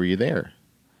 Like, why were you there?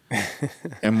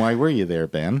 And why were you there,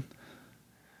 Ben?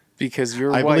 Because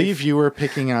your I wife... believe you were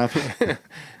picking up.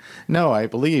 No, I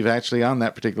believe actually on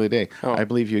that particular day, I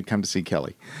believe you had come to see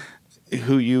Kelly,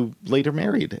 who you later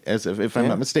married, as if I'm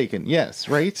not mistaken. Yes,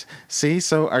 right? See,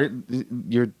 so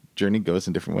your journey goes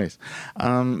in different ways.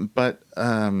 But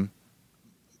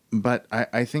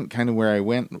I think kind of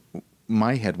where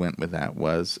my head went with that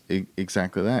was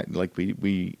exactly that. Like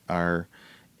we are,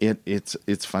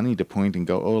 it's funny to point and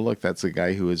go, oh, look, that's the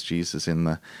guy who is Jesus in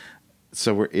the,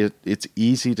 so it's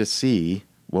easy to see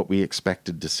what we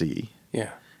expected to see.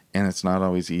 Yeah. And it's not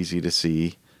always easy to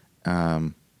see,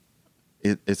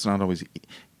 it's not always.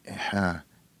 I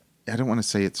don't want to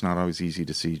say it's not always easy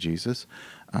to see Jesus,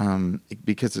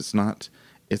 because it's not.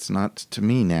 It's not, to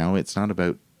me now. It's not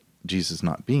about Jesus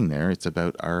not being there. It's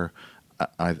about our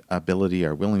ability,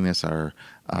 our willingness, our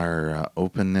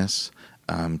openness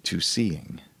to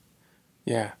seeing.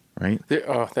 Yeah. Right.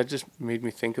 That just made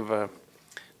me think of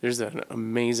there's an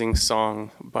amazing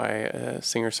song by a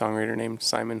singer-songwriter named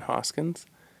Simon Hoskins,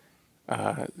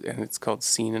 and it's called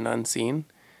 "Seen and Unseen."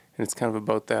 And it's kind of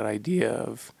about that idea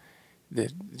of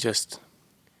that just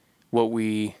what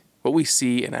we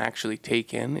see and actually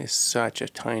take in is such a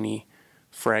tiny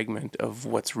fragment of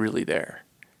what's really there.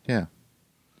 Yeah.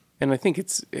 And I think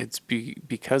it's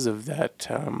because of that,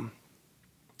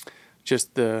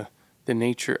 just the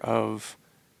nature of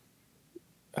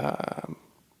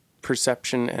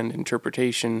perception and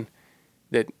interpretation,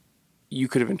 that you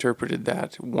could have interpreted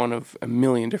that one of a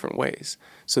million different ways.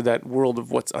 So that world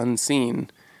of what's unseen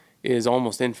is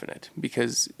almost infinite,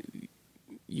 because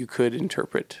you could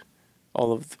interpret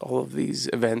all of these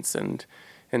events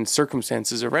and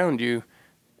circumstances around you,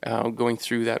 going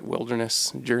through that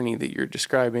wilderness journey that you're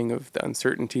describing, of the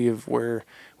uncertainty of where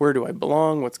do I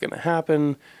belong, what's going to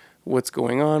happen, what's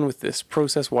going on with this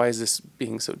process, why is this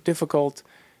being so difficult,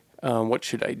 what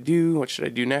should I do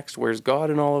next, where's God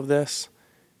in all of this?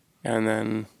 And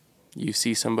then you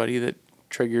see somebody that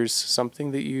triggers something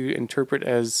that you interpret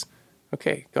as,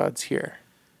 okay, God's here.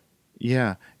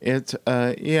 Yeah, it's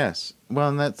yes. Well,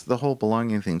 and that's the whole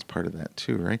belonging thing's part of that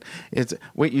too, right? It's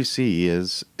what you see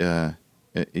is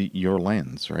your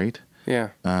lens, right? Yeah.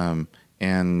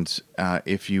 And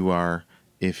if you are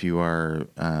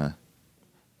open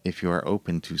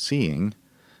to seeing,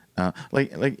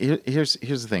 here's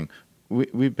the thing.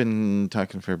 We've been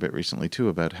talking for a bit recently too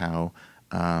about how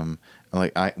I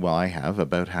have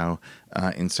about how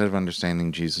instead of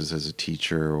understanding Jesus as a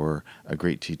teacher or a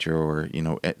great teacher or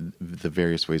the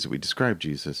various ways that we describe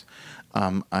Jesus,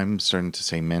 I'm starting to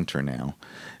say mentor now,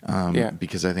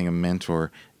 because I think a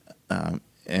mentor.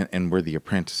 And we're the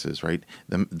apprentices, right?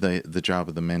 The job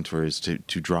of the mentor is to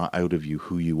draw out of you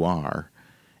who you are,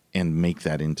 and make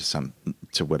that into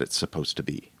to what it's supposed to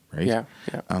be, right? Yeah.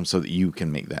 So that you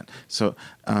can make that. So,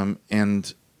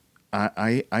 and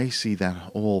I see that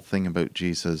whole thing about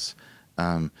Jesus,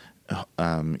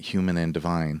 human and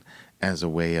divine, as a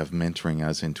way of mentoring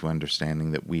us into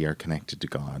understanding that we are connected to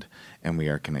God and we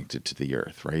are connected to the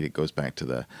earth, right? It goes back to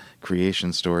the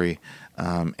creation story,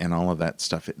 and all of that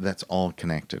stuff. That's all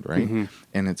connected, right? Mm-hmm.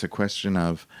 And it's a question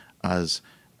of us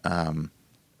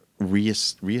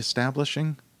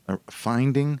reestablishing, or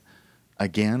finding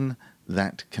again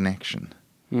that connection.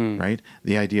 Right?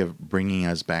 The idea of bringing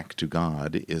us back to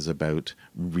God is about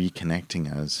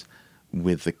reconnecting us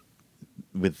with the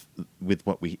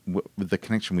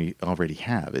connection we already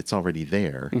have. It's already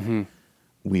there. Mm-hmm.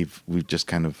 We've just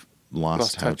kind of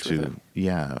lost how touch with to.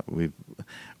 it.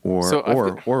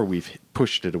 So we've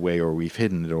pushed it away, or we've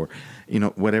hidden it, or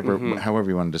whatever. Mm-hmm. However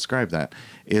you want to describe that.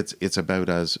 It's about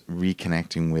us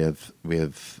reconnecting with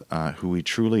who we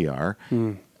truly are.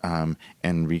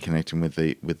 And reconnecting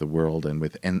with the world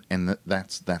and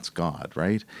that's God,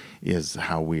 right? Is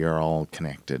how we are all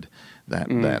connected.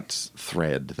 That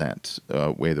thread, that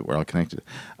way that we're all connected.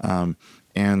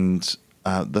 And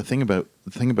the thing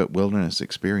about wilderness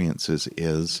experiences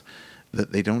is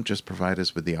that they don't just provide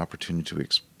us with the opportunity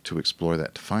to explore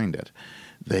that, to find it.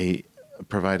 They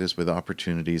provide us with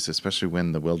opportunities, especially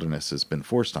when the wilderness has been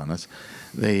forced on us.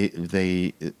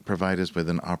 They provide us with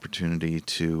an opportunity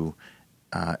to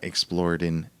explore it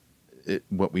in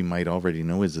what we might already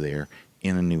know is there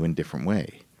in a new and different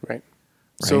way. Right.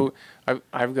 So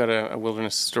I've got a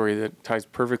wilderness story that ties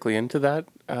perfectly into that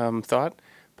thought.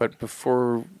 But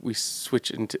before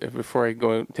I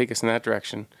go take us in that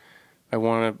direction, I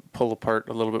want to pull apart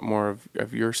a little bit more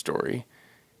of your story.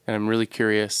 And I'm really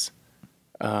curious,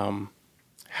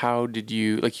 how did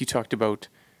you, like you talked about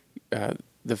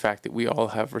the fact that we all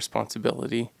have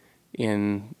responsibility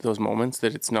in those moments,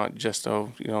 that it's not just,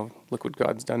 look what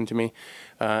God's done to me.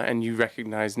 And you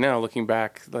recognize now, looking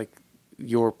back, like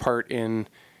your part in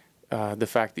the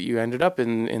fact that you ended up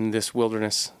in this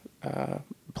wilderness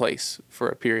place for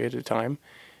a period of time.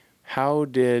 How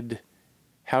did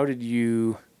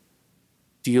you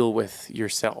deal with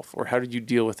yourself, or how did you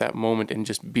deal with that moment and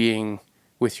just being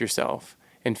with yourself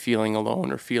and feeling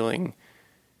alone, or feeling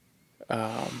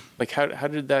how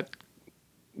did that,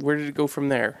 where did it go from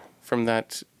there? From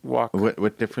that walk.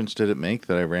 What difference did it make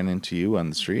that I ran into you on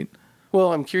the street?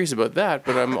 Well, I'm curious about that,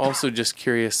 but I'm also just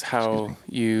curious how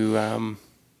you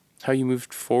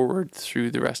moved forward through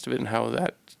the rest of it, and how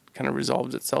that kind of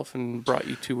resolved itself and brought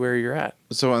you to where you're at.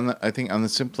 So I think on the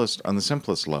simplest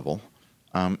level,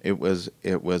 it was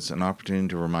an opportunity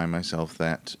to remind myself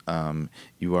that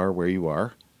you are where you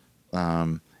are,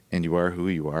 and you are who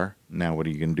you are. Now, what are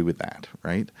you going to do with that,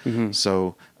 right? Mm-hmm.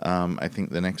 So I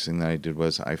think the next thing that I did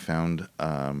was I found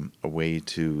a way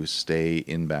to stay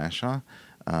in Bashaw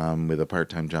with a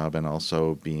part-time job, and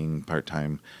also being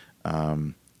part-time, what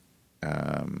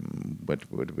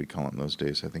did we call it in those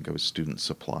days? I think I was student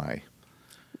supply,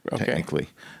 technically.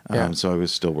 Yeah. So I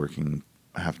was still working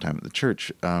half-time at the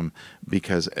church,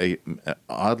 because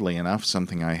oddly enough,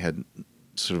 something I had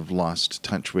sort of lost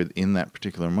touch with in that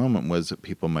particular moment was that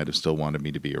people might have still wanted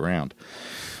me to be around.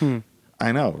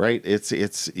 I know, right?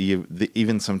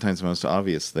 Even sometimes the most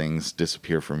obvious things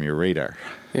disappear from your radar.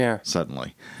 Yeah.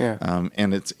 Suddenly. Yeah.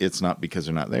 And it's not because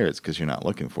they're not there. It's because you're not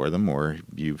looking for them, or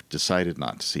you've decided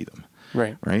not to see them.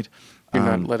 Right. Right. You're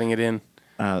not letting it in.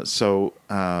 So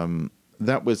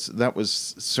that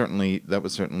was certainly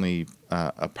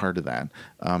a part of that.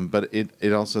 But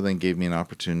it also then gave me an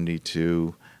opportunity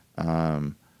to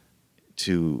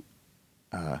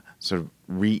sort of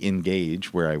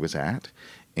re-engage where I was at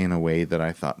in a way that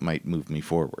I thought might move me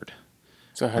forward.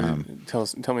 So how did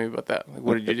tell me about that? Like,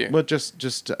 what did you do? Well,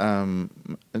 just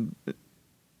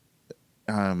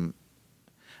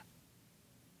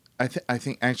I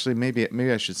think actually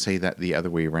maybe I should say that the other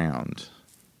way around.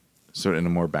 sort of in a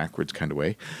more backwards kind of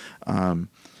way.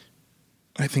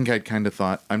 I think I'd kind of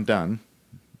thought, I'm done.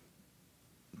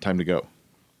 Time to go.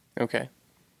 Okay.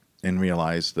 And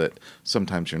realized that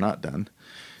sometimes you're not done,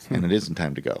 and it isn't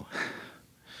time to go.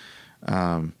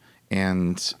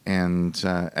 And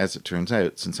as it turns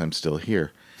out, since I'm still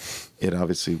here, it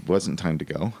obviously wasn't time to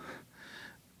go.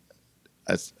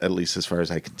 At least as far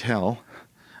as I can tell.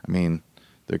 I mean,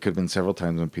 there could have been several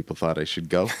times when people thought I should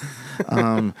go.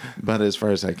 But as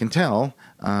far as I can tell,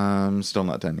 I'm still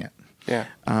not done yet. Yeah.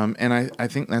 And I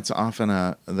think that's often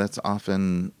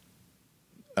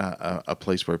a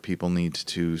place where people need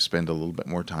to spend a little bit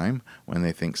more time when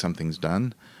they think something's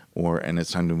done, and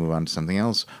it's time to move on to something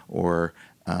else, or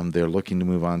they're looking to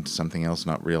move on to something else,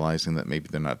 not realizing that maybe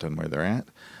they're not done where they're at.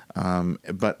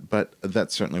 But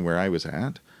that's certainly where I was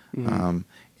at. Mm-hmm.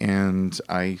 And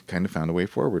I kind of found a way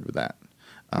forward with that.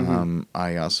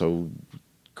 I also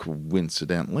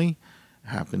coincidentally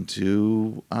happened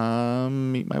to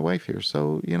meet my wife here.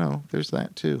 So, there's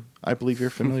that too. I believe you're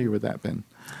familiar with that, Ben.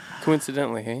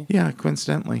 Coincidentally, hey? Yeah,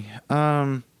 coincidentally.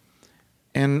 So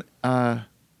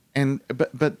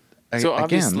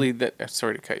obviously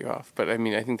sorry to cut you off, but I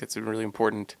mean, I think that's a really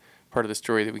important part of the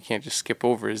story that we can't just skip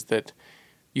over, is that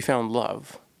you found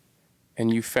love. And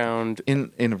you found...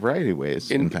 In a variety of ways,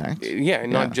 in fact. Yeah,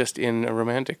 not just in a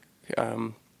romantic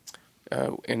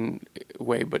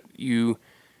way, but you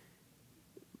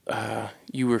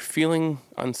were feeling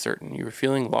uncertain. You were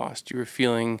feeling lost. You were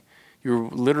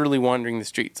literally wandering the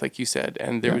streets, like you said,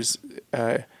 and there was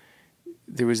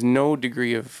no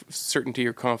degree of certainty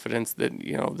or confidence that,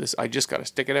 I just got to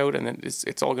stick it out and then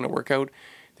it's all going to work out.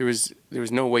 There was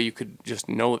no way you could just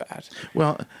know that.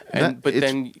 Well,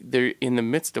 then there, in the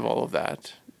midst of all of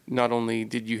that, not only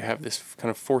did you have this kind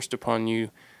of forced upon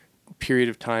you period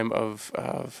of time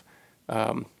of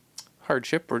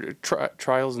hardship or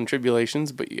trials and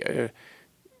tribulations, but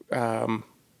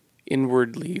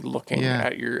inwardly looking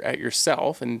at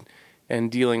yourself and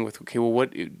dealing with, okay, well,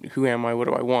 who am I? What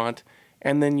do I want?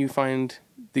 And then you find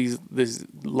these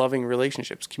loving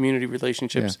relationships, community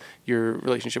relationships, your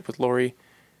relationship with Lori.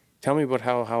 Tell me about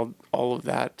how all of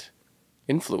that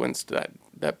influenced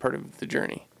that part of the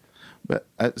journey. But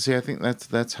see, I think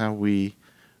that's how we've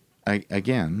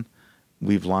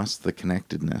lost the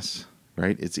connectedness,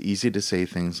 right? It's easy to say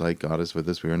things like, God is with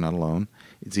us, we are not alone.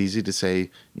 It's easy to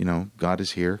say, God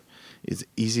is here. It's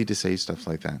easy to say stuff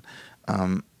like that.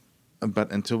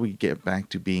 But until we get back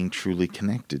to being truly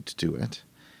connected to it,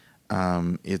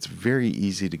 it's very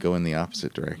easy to go in the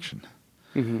opposite direction.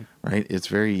 Mm-hmm. Right? It's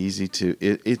very easy to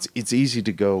it's easy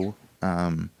to go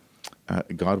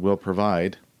God will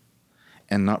provide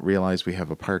and not realize we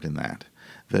have a part in that.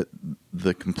 That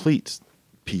the complete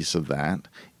piece of that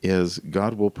is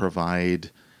God will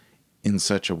provide in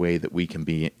such a way that we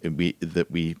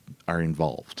are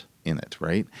involved in it,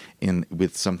 right?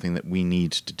 With something that we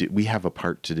need to do. We have a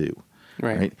part to do.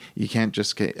 Right? You can't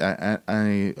just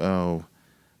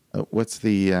what's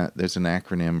there's an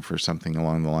acronym for something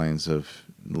along the lines of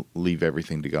leave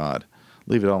everything to God.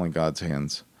 Leave it all in God's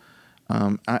hands.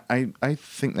 I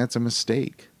think that's a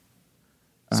mistake.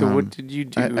 So what did you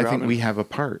do, I think we have a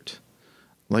part.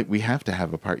 Like, we have to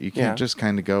have a part. You can't just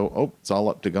kind of go, oh, it's all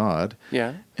up to God.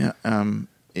 Yeah.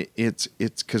 It's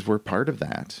because we're part of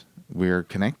that. We're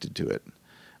connected to it.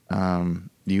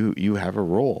 You have a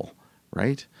role,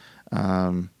 right?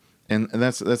 And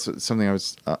that's something I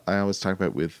always talk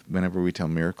about with whenever we tell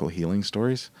miracle healing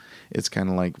stories. It's kind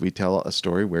of like we tell a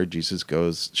story where Jesus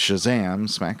goes shazam,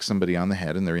 smacks somebody on the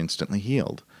head, and they're instantly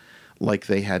healed, like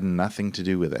they had nothing to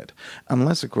do with it.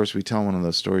 Unless, of course, we tell one of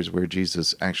those stories where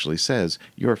Jesus actually says,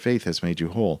 "Your faith has made you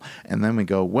whole," and then we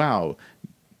go, "Wow,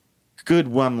 good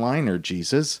one-liner,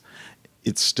 Jesus."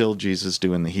 It's still Jesus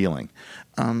doing the healing.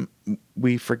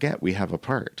 We forget we have a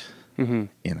part. Mm-hmm.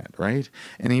 in it, right?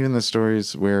 And even the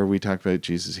stories where we talk about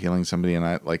Jesus healing somebody, and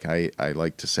I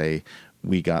like to say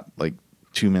we got like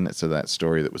 2 minutes of that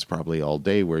story that was probably all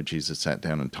day, where Jesus sat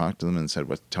down and talked to them and said,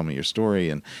 tell me your story,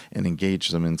 and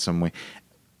engaged them in some way.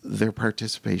 Their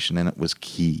participation in it was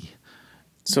key.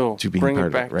 So to being bring part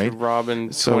it back of it, right? to Robin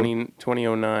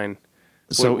 2009.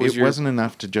 So it wasn't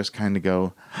enough to just kind of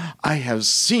go, I have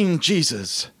seen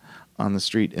Jesus on the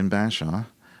street in Bashaw.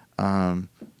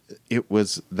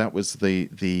 That was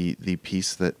the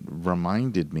piece that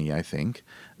reminded me, I think,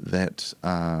 that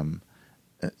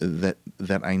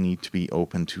that I need to be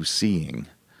open to seeing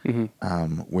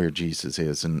where Jesus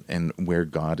is and where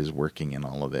God is working in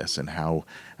all of this, and how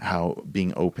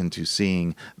being open to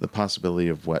seeing the possibility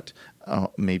of what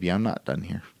maybe I'm not done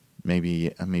here.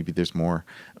 Maybe there's more.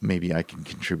 Maybe I can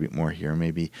contribute more here.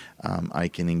 Maybe I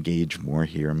can engage more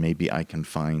here. Maybe I can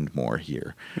find more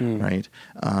here, right?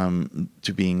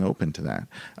 To being open to that,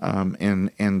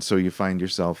 and so you find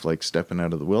yourself like stepping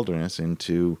out of the wilderness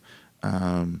into,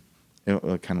 kind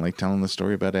of like telling the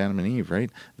story about Adam and Eve, right?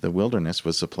 The wilderness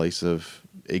was a place of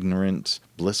ignorant,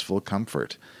 blissful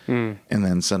comfort, and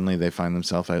then suddenly they find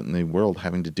themselves out in the world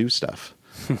having to do stuff.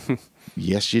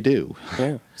 Yes, you do.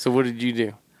 Yeah. So what did you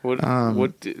do?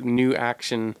 What new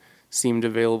action seemed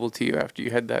available to you after you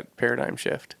had that paradigm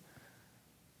shift?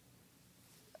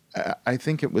 I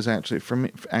think it was actually, for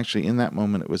me, actually in that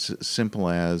moment, it was as simple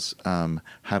as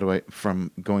how do I,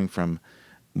 going from,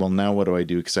 well, now what do I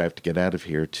do because I have to get out of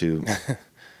here, to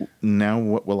now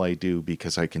what will I do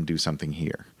because I can do something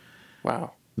here.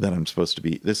 Wow. That I'm supposed to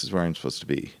be, this is where I'm supposed to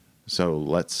be. So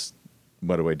what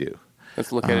do I do?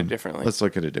 Let's look at it differently. Let's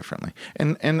look at it differently.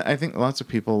 And I think lots of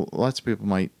people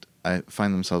might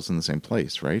find themselves in the same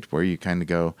place, right? Where you kind of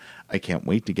go, I can't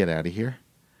wait to get out of here.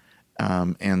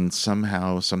 And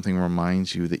somehow something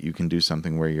reminds you that you can do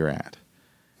something where you're at.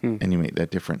 And you make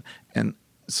that different. And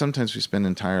sometimes we spend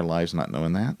entire lives not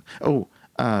knowing that.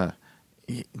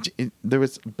 There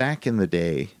was, back in the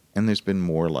day, and there's been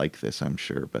more like this, I'm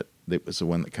sure, but it was the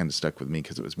one that kind of stuck with me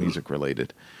because it was music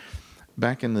related.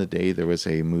 Back in the day, there was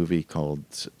a movie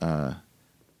called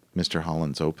Mr.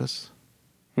 Holland's Opus.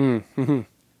 And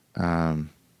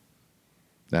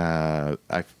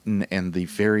the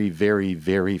very, very,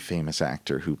 very famous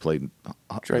actor who played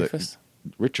Dreyfuss?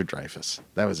 Richard Dreyfuss.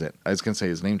 That was it. I was going to say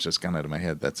his name's just gone out of my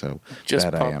head. That's how just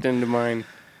bad I am. Popped into mine.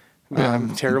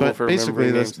 I'm terrible but for basically,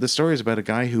 remembering names. The story is about a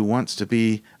guy who wants to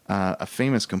be a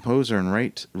famous composer and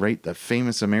write the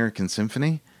famous American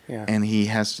symphony. Yeah. And he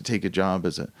has to take a job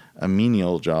as a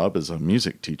menial job as a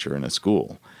music teacher in a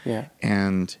school. Yeah.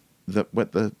 And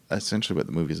essentially what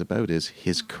the movie is about is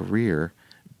his career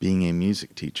being a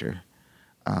music teacher,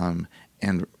 but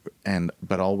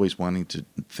always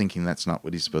thinking that's not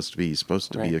what he's supposed to be. He's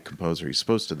supposed to be a composer. He's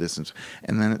supposed to this,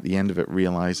 and then at the end of it,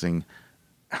 realizing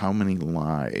how many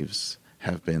lives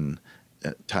have been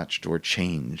touched or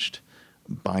changed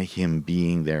by him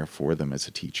being there for them as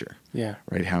a teacher. Yeah.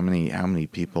 Right. How many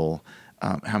people,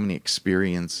 how many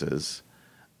experiences,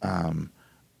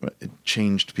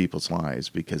 changed people's lives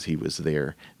because he was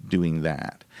there doing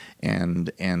that,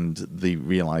 and the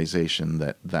realization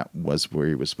that was where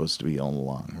he was supposed to be all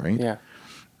along. Right. Yeah.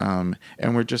 And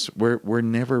we're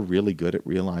never really good at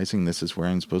realizing this is where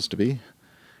I'm supposed to be,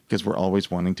 because we're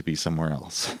always wanting to be somewhere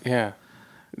else. Yeah.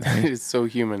 It's so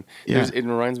human. Yeah. It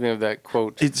reminds me of that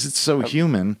quote. It's so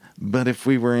human, but if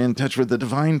we were in touch with the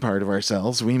divine part of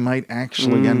ourselves, we might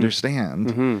actually understand.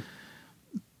 Mm-hmm.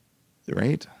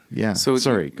 Right? Yeah. So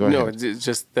sorry, go ahead. No, it's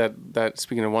just that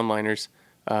speaking of one-liners,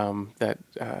 that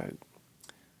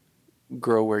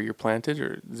grow where you're planted,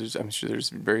 or I'm sure there's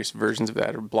various versions of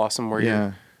that, or blossom where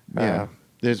you're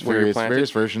There's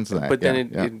various versions of that. But then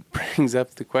it brings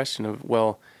up the question of,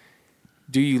 well,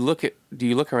 do you look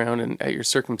around at your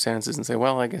circumstances and say,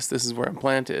 well, I guess this is where I'm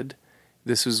planted.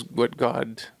 This is what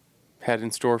God had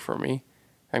in store for me.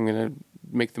 I'm going to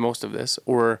make the most of this.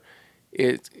 Or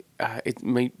it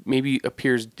maybe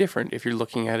appears different if you're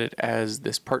looking at it as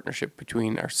this partnership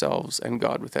between ourselves and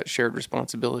God, with that shared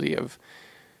responsibility of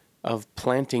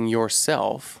planting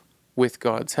yourself with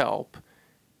God's help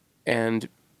and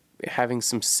having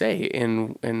some say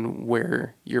in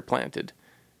where you're planted.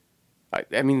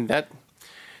 I mean,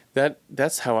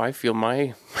 that's how I feel.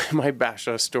 My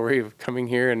Bashaw story of coming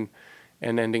here and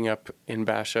ending up in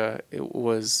Bashaw, it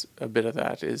was a bit of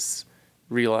that, is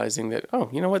realizing that, oh,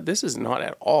 you know what, this is not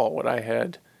at all what I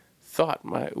had thought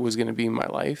was going to be my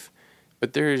life,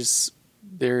 but there is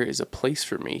a place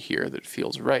for me here that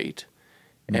feels right.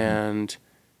 Mm-hmm. And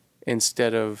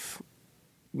instead of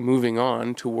moving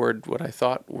on toward what I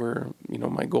thought were,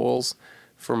 my goals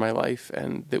for my life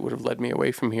and that would have led me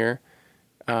away from here,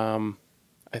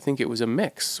 I think it was a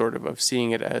mix sort of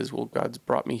seeing it as, well, God's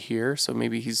brought me here, so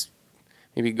maybe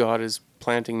God is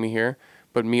planting me here,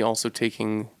 but me also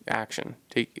taking action,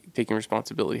 taking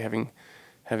responsibility,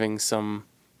 having some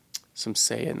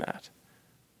say in that.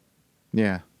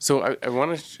 Yeah. So I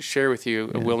want to share with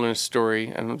you a wilderness story,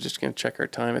 and I'm just going to check our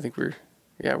time. I think we're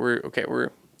okay.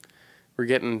 We're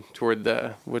getting toward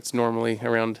what's normally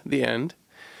around the end.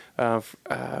 Is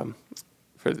there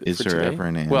today. Ever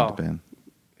an end, Ben?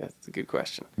 That's a good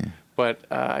question. Yeah.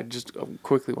 But I just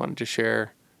quickly wanted to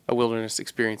share a wilderness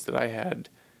experience that I had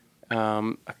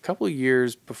a couple of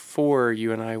years before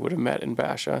you and I would have met in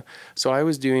Bashaw. So I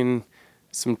was doing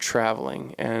some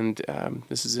traveling, and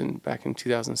this is back in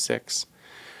 2006.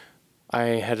 I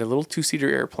had a little 2-seater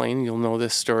airplane. You'll know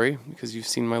this story because you've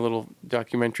seen my little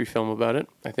documentary film about it,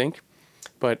 I think.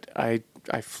 But I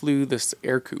flew this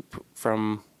air coupe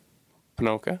from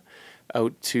Ponoka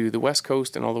out to the West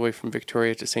Coast and all the way from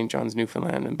Victoria to St. John's,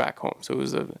 Newfoundland, and back home. So it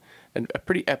was a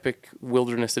pretty epic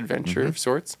wilderness adventure of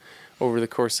sorts over the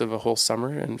course of a whole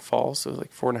summer and fall. So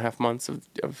like 4.5 months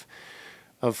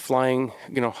of flying,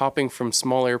 hopping from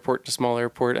small airport to small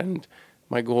airport. And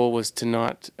my goal was to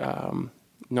not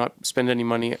spend any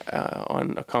money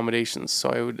on accommodations.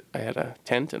 So I had a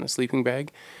tent and a sleeping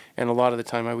bag, and a lot of the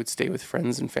time I would stay with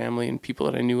friends and family and people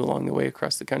that I knew along the way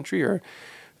across the country. Or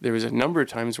there was a number of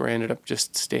times where I ended up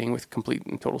just staying with complete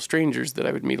and total strangers that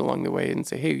I would meet along the way and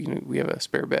say, hey, we have a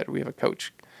spare bed, we have a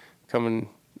couch, come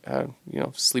and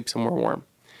sleep somewhere warm.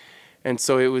 And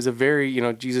so it was a very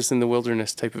Jesus in the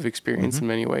wilderness type of experience in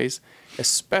many ways,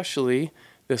 especially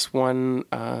this one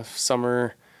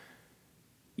summer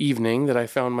evening that I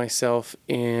found myself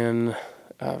in,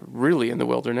 really in the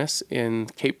wilderness in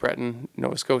Cape Breton,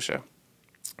 Nova Scotia.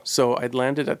 So I'd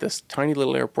landed at this tiny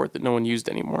little airport that no one used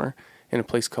anymore in a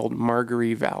place called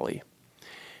Margaree Valley.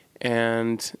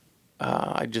 And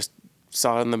I just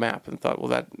saw it on the map and thought, well,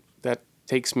 that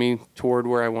takes me toward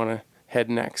where I want to head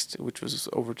next, which was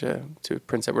over to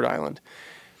Prince Edward Island.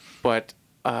 But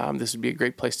this would be a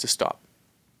great place to stop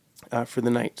for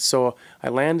the night. So I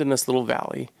land in this little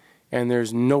valley, and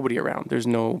there's nobody around. There's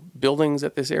no buildings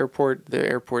at this airport. The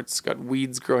airport's got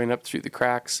weeds growing up through the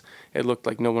cracks. It looked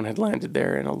like no one had landed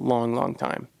there in a long, long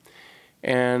time.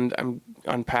 And I'm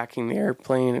unpacking the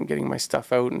airplane and getting my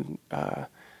stuff out and,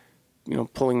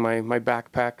 pulling my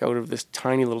backpack out of this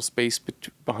tiny little space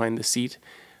behind the seat.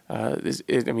 I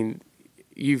think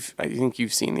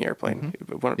you've seen the airplane.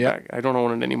 Back. I don't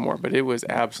own it anymore, but it was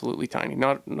absolutely tiny.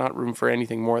 Not room for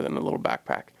anything more than a little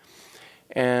backpack.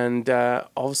 And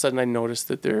all of a sudden I noticed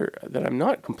that I'm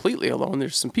not completely alone.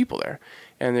 There's some people there.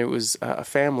 And there was a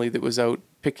family that was out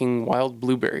picking wild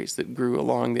blueberries that grew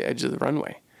along the edge of the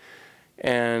runway.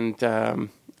 And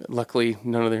luckily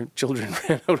none of their children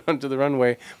ran out onto the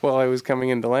runway while I was coming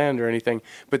into land or anything.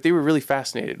 But they were really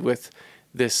fascinated with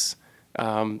this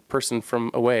person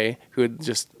from away who had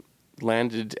just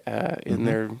landed in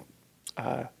their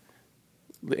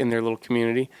little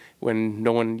community when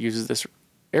no one uses this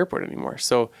airport anymore.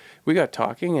 So we got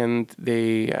talking, and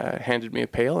they handed me a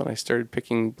pail, and I started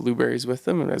picking blueberries with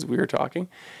them as we were talking.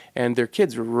 And their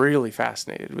kids were really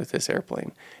fascinated with this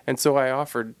airplane. And so I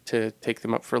offered to take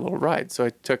them up for a little ride. So I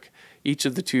took each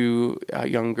of the two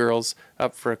young girls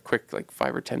up for a quick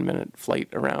 5 or 10 minute flight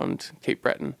around Cape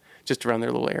Breton, just around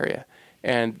their little area.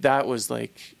 And that was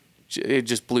it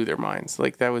just blew their minds.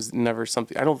 That was never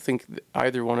something, I don't think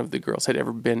either one of the girls had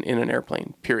ever been in an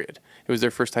airplane, period. It was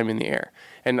their first time in the air.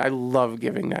 And I love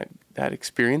giving that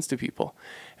experience to people.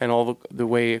 And all the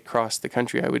way across the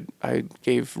country, I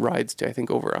gave rides to, I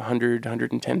think, over 100,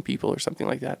 110 people or something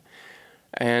like that.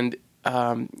 And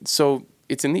so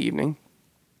it's in the evening.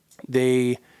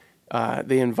 They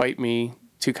invite me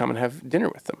to come and have dinner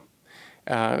with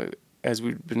them. As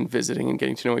we've been visiting and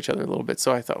getting to know each other a little bit.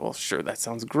 So I thought, well, sure, that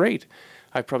sounds great.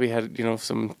 I probably had,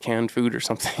 some canned food or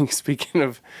something. Speaking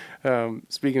of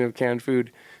canned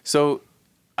food. So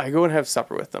I go and have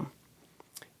supper with them.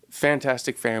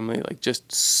 Fantastic family,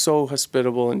 just so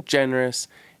hospitable and generous.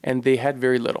 And they had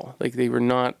very little. They were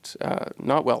not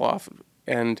well off,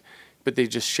 but they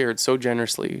just shared so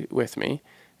generously with me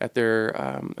at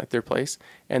their place.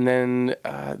 And then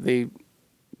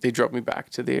they drove me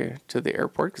back to the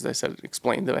airport because I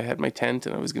explained that I had my tent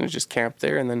and I was going to just camp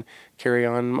there and then carry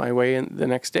on my way the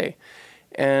next day.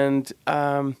 And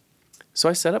so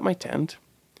I set up my tent,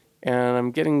 and I'm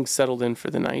getting settled in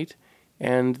for the night,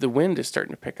 and the wind is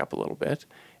starting to pick up a little bit.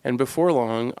 And before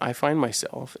long, I find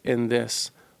myself in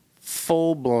this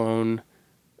full-blown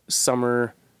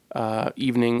summer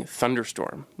evening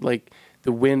thunderstorm.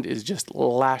 The wind is just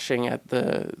lashing at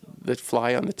the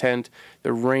fly on the tent.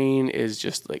 The rain is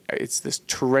just it's this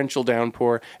torrential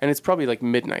downpour, and it's probably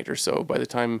midnight or so by the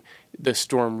time the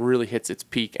storm really hits its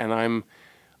peak. And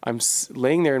I'm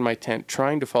laying there in my tent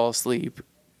trying to fall asleep,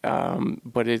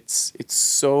 but it's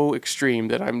so extreme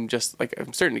that I'm just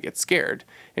I'm starting to get scared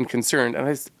and concerned.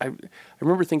 And I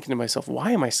remember thinking to myself,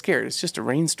 why am I scared? It's just a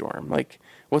rainstorm.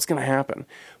 What's going to happen?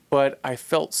 But I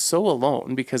felt so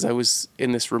alone because I was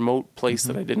in this remote place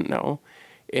that I didn't know,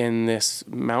 in this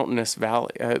mountainous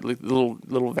valley,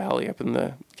 little valley up in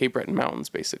the Cape Breton Mountains,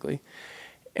 basically,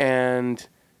 and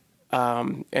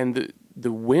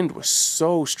the wind was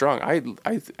so strong.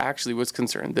 I actually was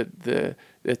concerned that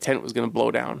the tent was going to blow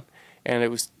down, and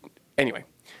it was anyway.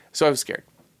 So I was scared,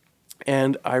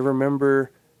 and I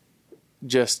remember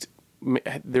just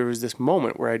there was this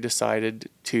moment where I decided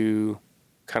to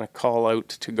kind of call out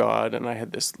to God, and I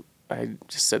just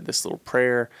said this little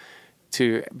prayer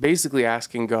to basically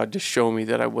asking God to show me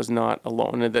that I was not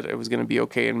alone and that I was going to be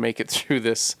okay and make it through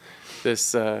this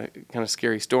kind of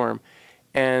scary storm.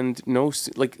 And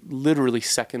literally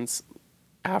seconds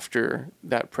after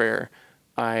that prayer,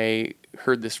 I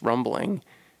heard this rumbling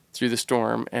through the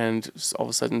storm, and all of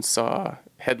a sudden saw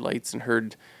headlights and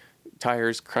heard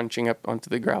tires crunching up onto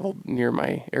the gravel near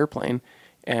my airplane,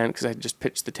 and because I had just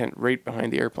pitched the tent right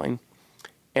behind the airplane.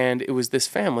 And it was this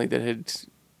family that had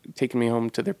taken me home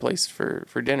to their place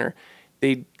for dinner.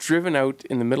 They'd driven out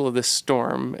in the middle of this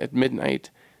storm at midnight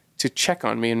to check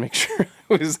on me and make sure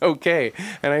I was okay.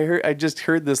 And I just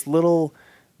heard this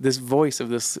voice of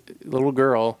this little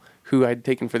girl who I'd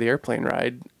taken for the airplane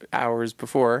ride hours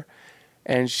before,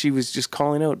 and she was just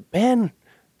calling out, Ben,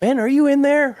 are you in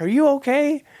there? Are you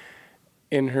okay?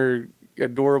 In her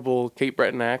adorable Cape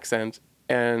Breton accent.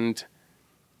 And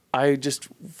I just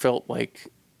felt like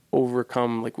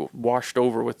overcome, like washed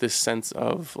over with this sense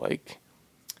of like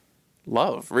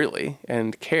love, really,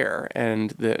 and care,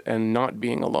 and not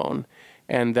being alone.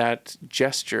 And that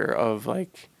gesture of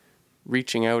like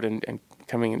reaching out and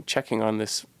coming and checking on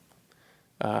this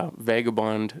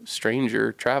vagabond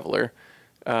stranger traveler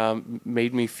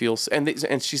made me feel.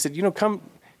 And she said,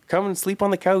 come and sleep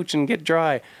on the couch and get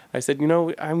dry. I said,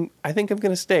 I think I'm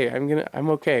going to stay. I'm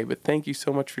okay, but thank you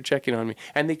so much for checking on me.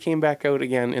 And they came back out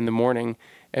again in the morning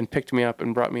and picked me up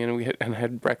and brought me in, and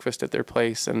had breakfast at their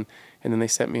place, and then they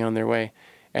sent me on their way.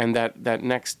 And that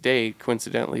next day,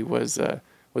 coincidentally, was a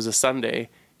Sunday,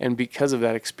 and because of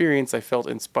that experience, I felt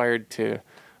inspired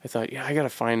I thought, I got to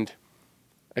find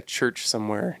a church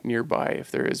somewhere nearby if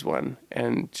there is one,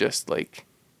 and just like,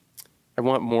 I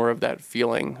want more of that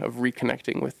feeling of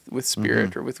reconnecting with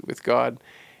spirit, or with God.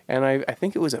 And I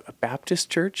think it was a Baptist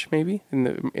church, maybe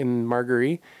in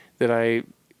Marguerite, that I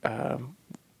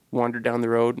wandered down the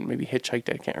road and maybe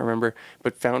hitchhiked, I can't remember,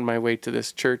 but found my way to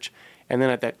this church. And then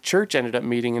at that church, ended up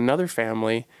meeting another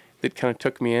family that kind of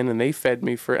took me in, and they fed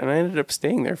me and I ended up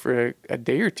staying there for a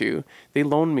day or two. They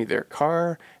loaned me their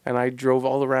car, and I drove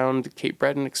all around Cape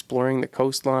Breton exploring the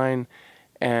coastline,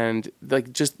 and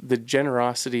like just the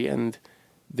generosity and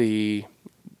the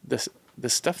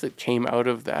stuff that came out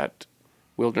of that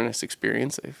wilderness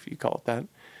experience, if you call it that,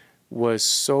 was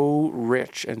so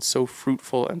rich and so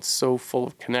fruitful and so full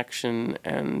of connection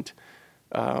and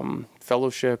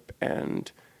fellowship,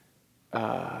 and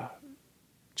the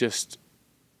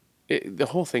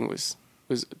whole thing was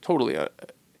totally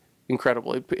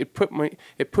incredible. It put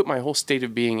my whole state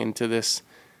of being into this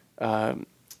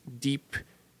deep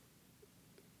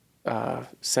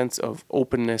sense of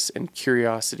openness and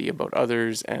curiosity about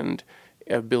others, and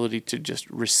ability to just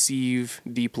receive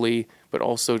deeply, but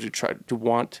also to try to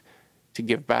want to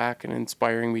give back, and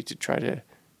inspiring me to try to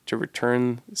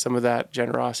return some of that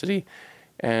generosity.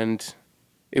 And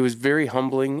it was very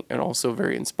humbling and also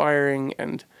very inspiring,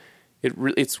 and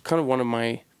it's kind of one of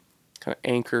my kind of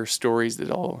anchor stories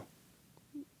that I'll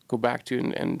go back to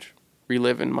and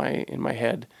relive in my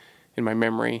head, in my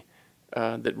memory,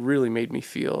 that really made me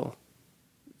feel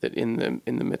that in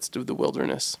the midst of the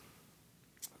wilderness,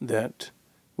 that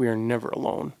we are never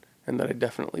alone, and that I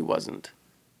definitely wasn't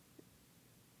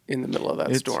in the middle of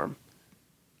that storm.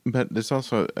 But there's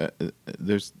also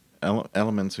there's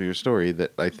elements of your story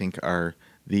that I think are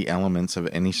the elements of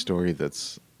any story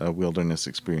that's a wilderness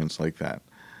experience like that,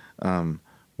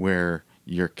 where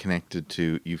you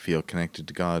feel connected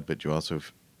to God, but you also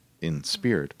in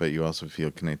spirit, but you also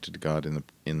feel connected to God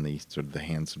in the sort of the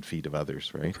hands and feet of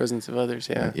others, right? The presence of others,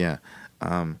 yeah. Yeah.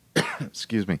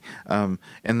 Excuse me. And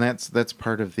that's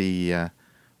part of the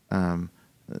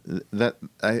that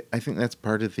I think that's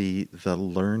part of the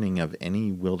learning of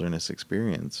any wilderness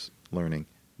experience. Learning,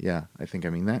 yeah, I think I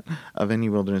mean that of any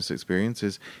wilderness experience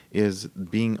is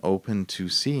being open to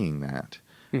seeing that,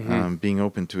 being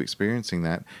open to experiencing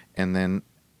that, and then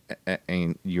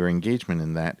and your engagement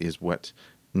in that is what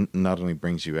not only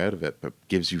brings you out of it, but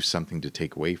gives you something to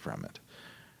take away from it.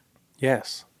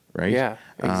 Yes. Right? Yeah,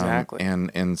 exactly.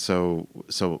 And so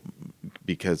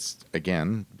because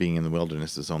again, being in the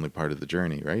wilderness is only part of the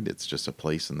journey, right? It's just a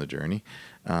place in the journey.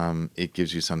 It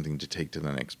gives you something to take to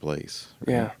the next place.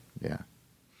 Right? Yeah. Yeah.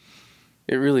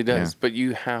 It really does, but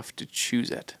you have to choose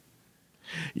it.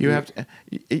 You have to,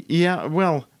 yeah,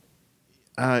 well,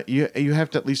 you have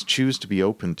to at least choose to be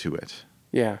open to it.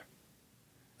 Yeah.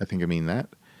 I think I mean that.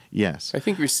 Yes. I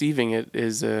think receiving it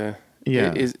is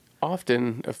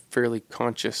often a fairly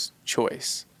conscious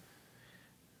choice.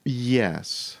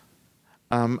 Yes.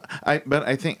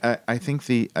 I think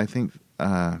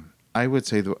I would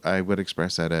say I would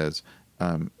express that as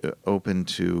open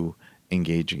to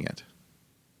engaging it.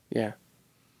 Yeah.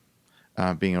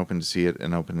 Being open to see it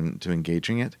and open to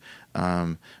engaging it,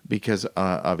 because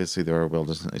obviously there are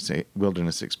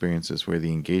wilderness experiences where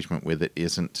the engagement with it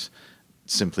isn't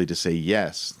simply to say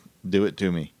yes, do it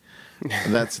to me.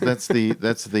 That's the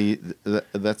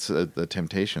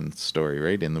temptation story,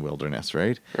 right? In the wilderness,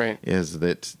 right? Right. Is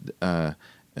that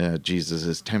Jesus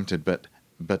is tempted, but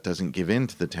doesn't give in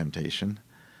to the temptation,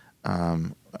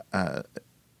 but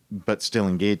still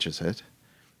engages it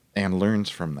and learns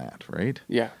from that, right?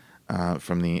 Yeah.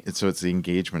 So it's the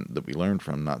engagement that we learn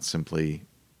from, not simply,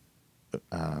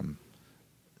 and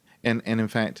in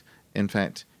fact,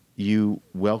 you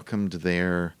welcomed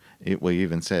their. Well, you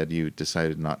even said you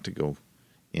decided not to go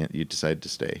in. You decided to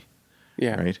stay.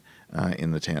 Yeah. Right.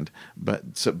 In the tent,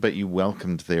 but you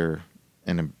welcomed their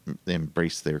and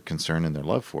embraced their concern and their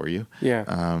love for you.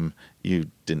 Yeah.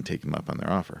 You didn't take them up on their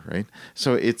offer, right?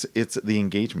 So it's the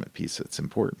engagement piece that's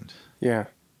important. Yeah.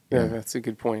 Yeah. That's a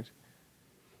good point.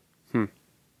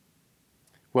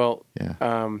 Well,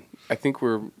 I think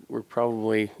we're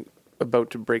probably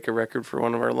about to break a record for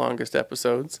one of our longest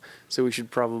episodes, so we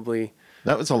should probably.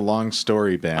 That was a long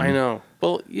story, Ben. I know.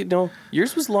 Well,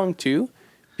 yours was long too,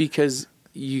 because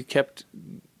you kept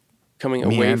coming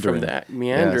away from that,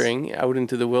 meandering out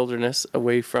into the wilderness,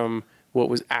 away from what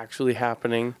was actually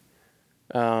happening.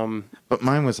 But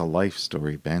mine was a life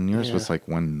story, Ben. Yours was like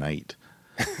one night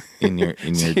in your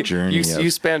journey.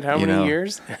 You spent how many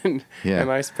years? And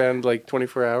I spent like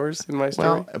 24 hours in my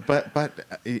story. Well, but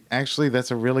actually,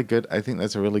 that's a really good. I think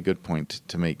that's a really good point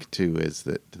to make too. Is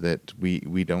that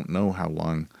we don't know how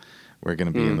long we're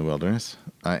going to be in the wilderness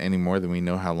any more than we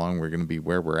know how long we're going to be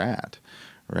where we're at,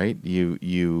 right?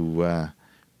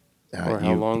 Or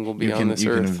how long we'll be on this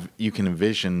earth. You can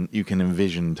envision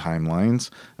timelines,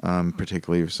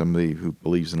 particularly for somebody who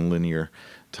believes in linear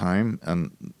time,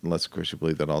 unless of course you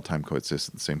believe that all time coexists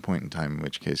at the same point in time, in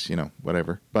which case,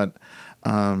 whatever. But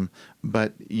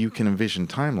you can envision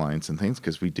timelines and things,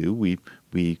 because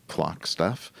we clock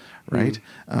stuff, right?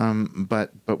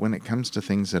 But when it comes to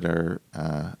things that are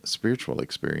spiritual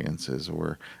experiences,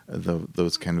 or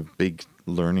those kind of big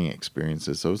learning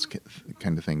experiences, those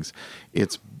kind of things,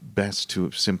 it's best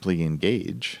to simply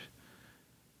engage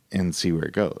and see where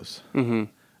it goes,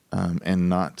 and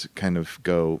not kind of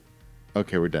go,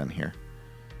 okay, we're done here,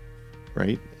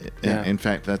 right? Yeah. In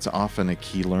fact, that's often a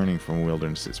key learning from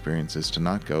wilderness experience, is to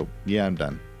not go, yeah, I'm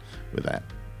done with that.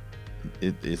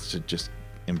 It's to just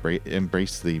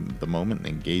embrace the moment and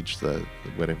engage the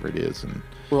whatever it is. And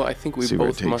well, I think we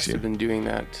both must have been doing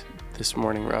that this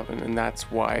morning, Robin, and that's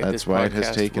why it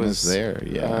has taken us there.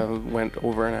 Yeah, went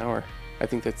over an hour. I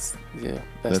think that's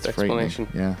best explanation.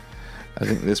 Yeah, I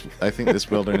think this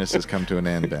wilderness has come to an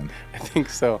end, Ben. I think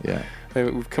so. Yeah,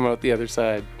 we've come out the other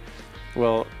side.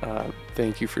 Well,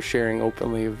 thank you for sharing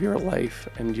openly of your life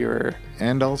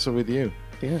and also with you.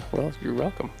 Yeah, well, you're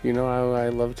welcome. You know how I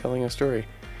love telling a story.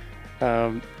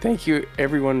 Thank you,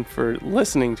 everyone, for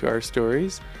listening to our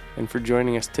stories and for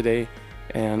joining us today.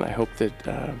 And I hope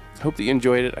that you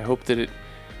enjoyed it. I hope that it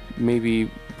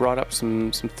maybe brought up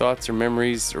some thoughts or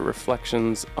memories or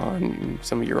reflections on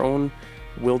some of your own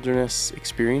wilderness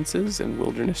experiences and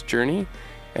wilderness journey.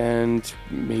 And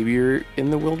maybe you're in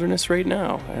the wilderness right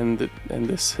now, and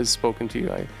this has spoken to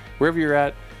you. Wherever you're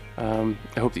at, I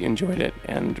hope that you enjoyed it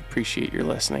and appreciate your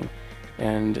listening.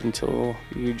 And until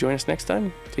you join us next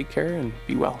time, take care and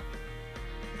be well.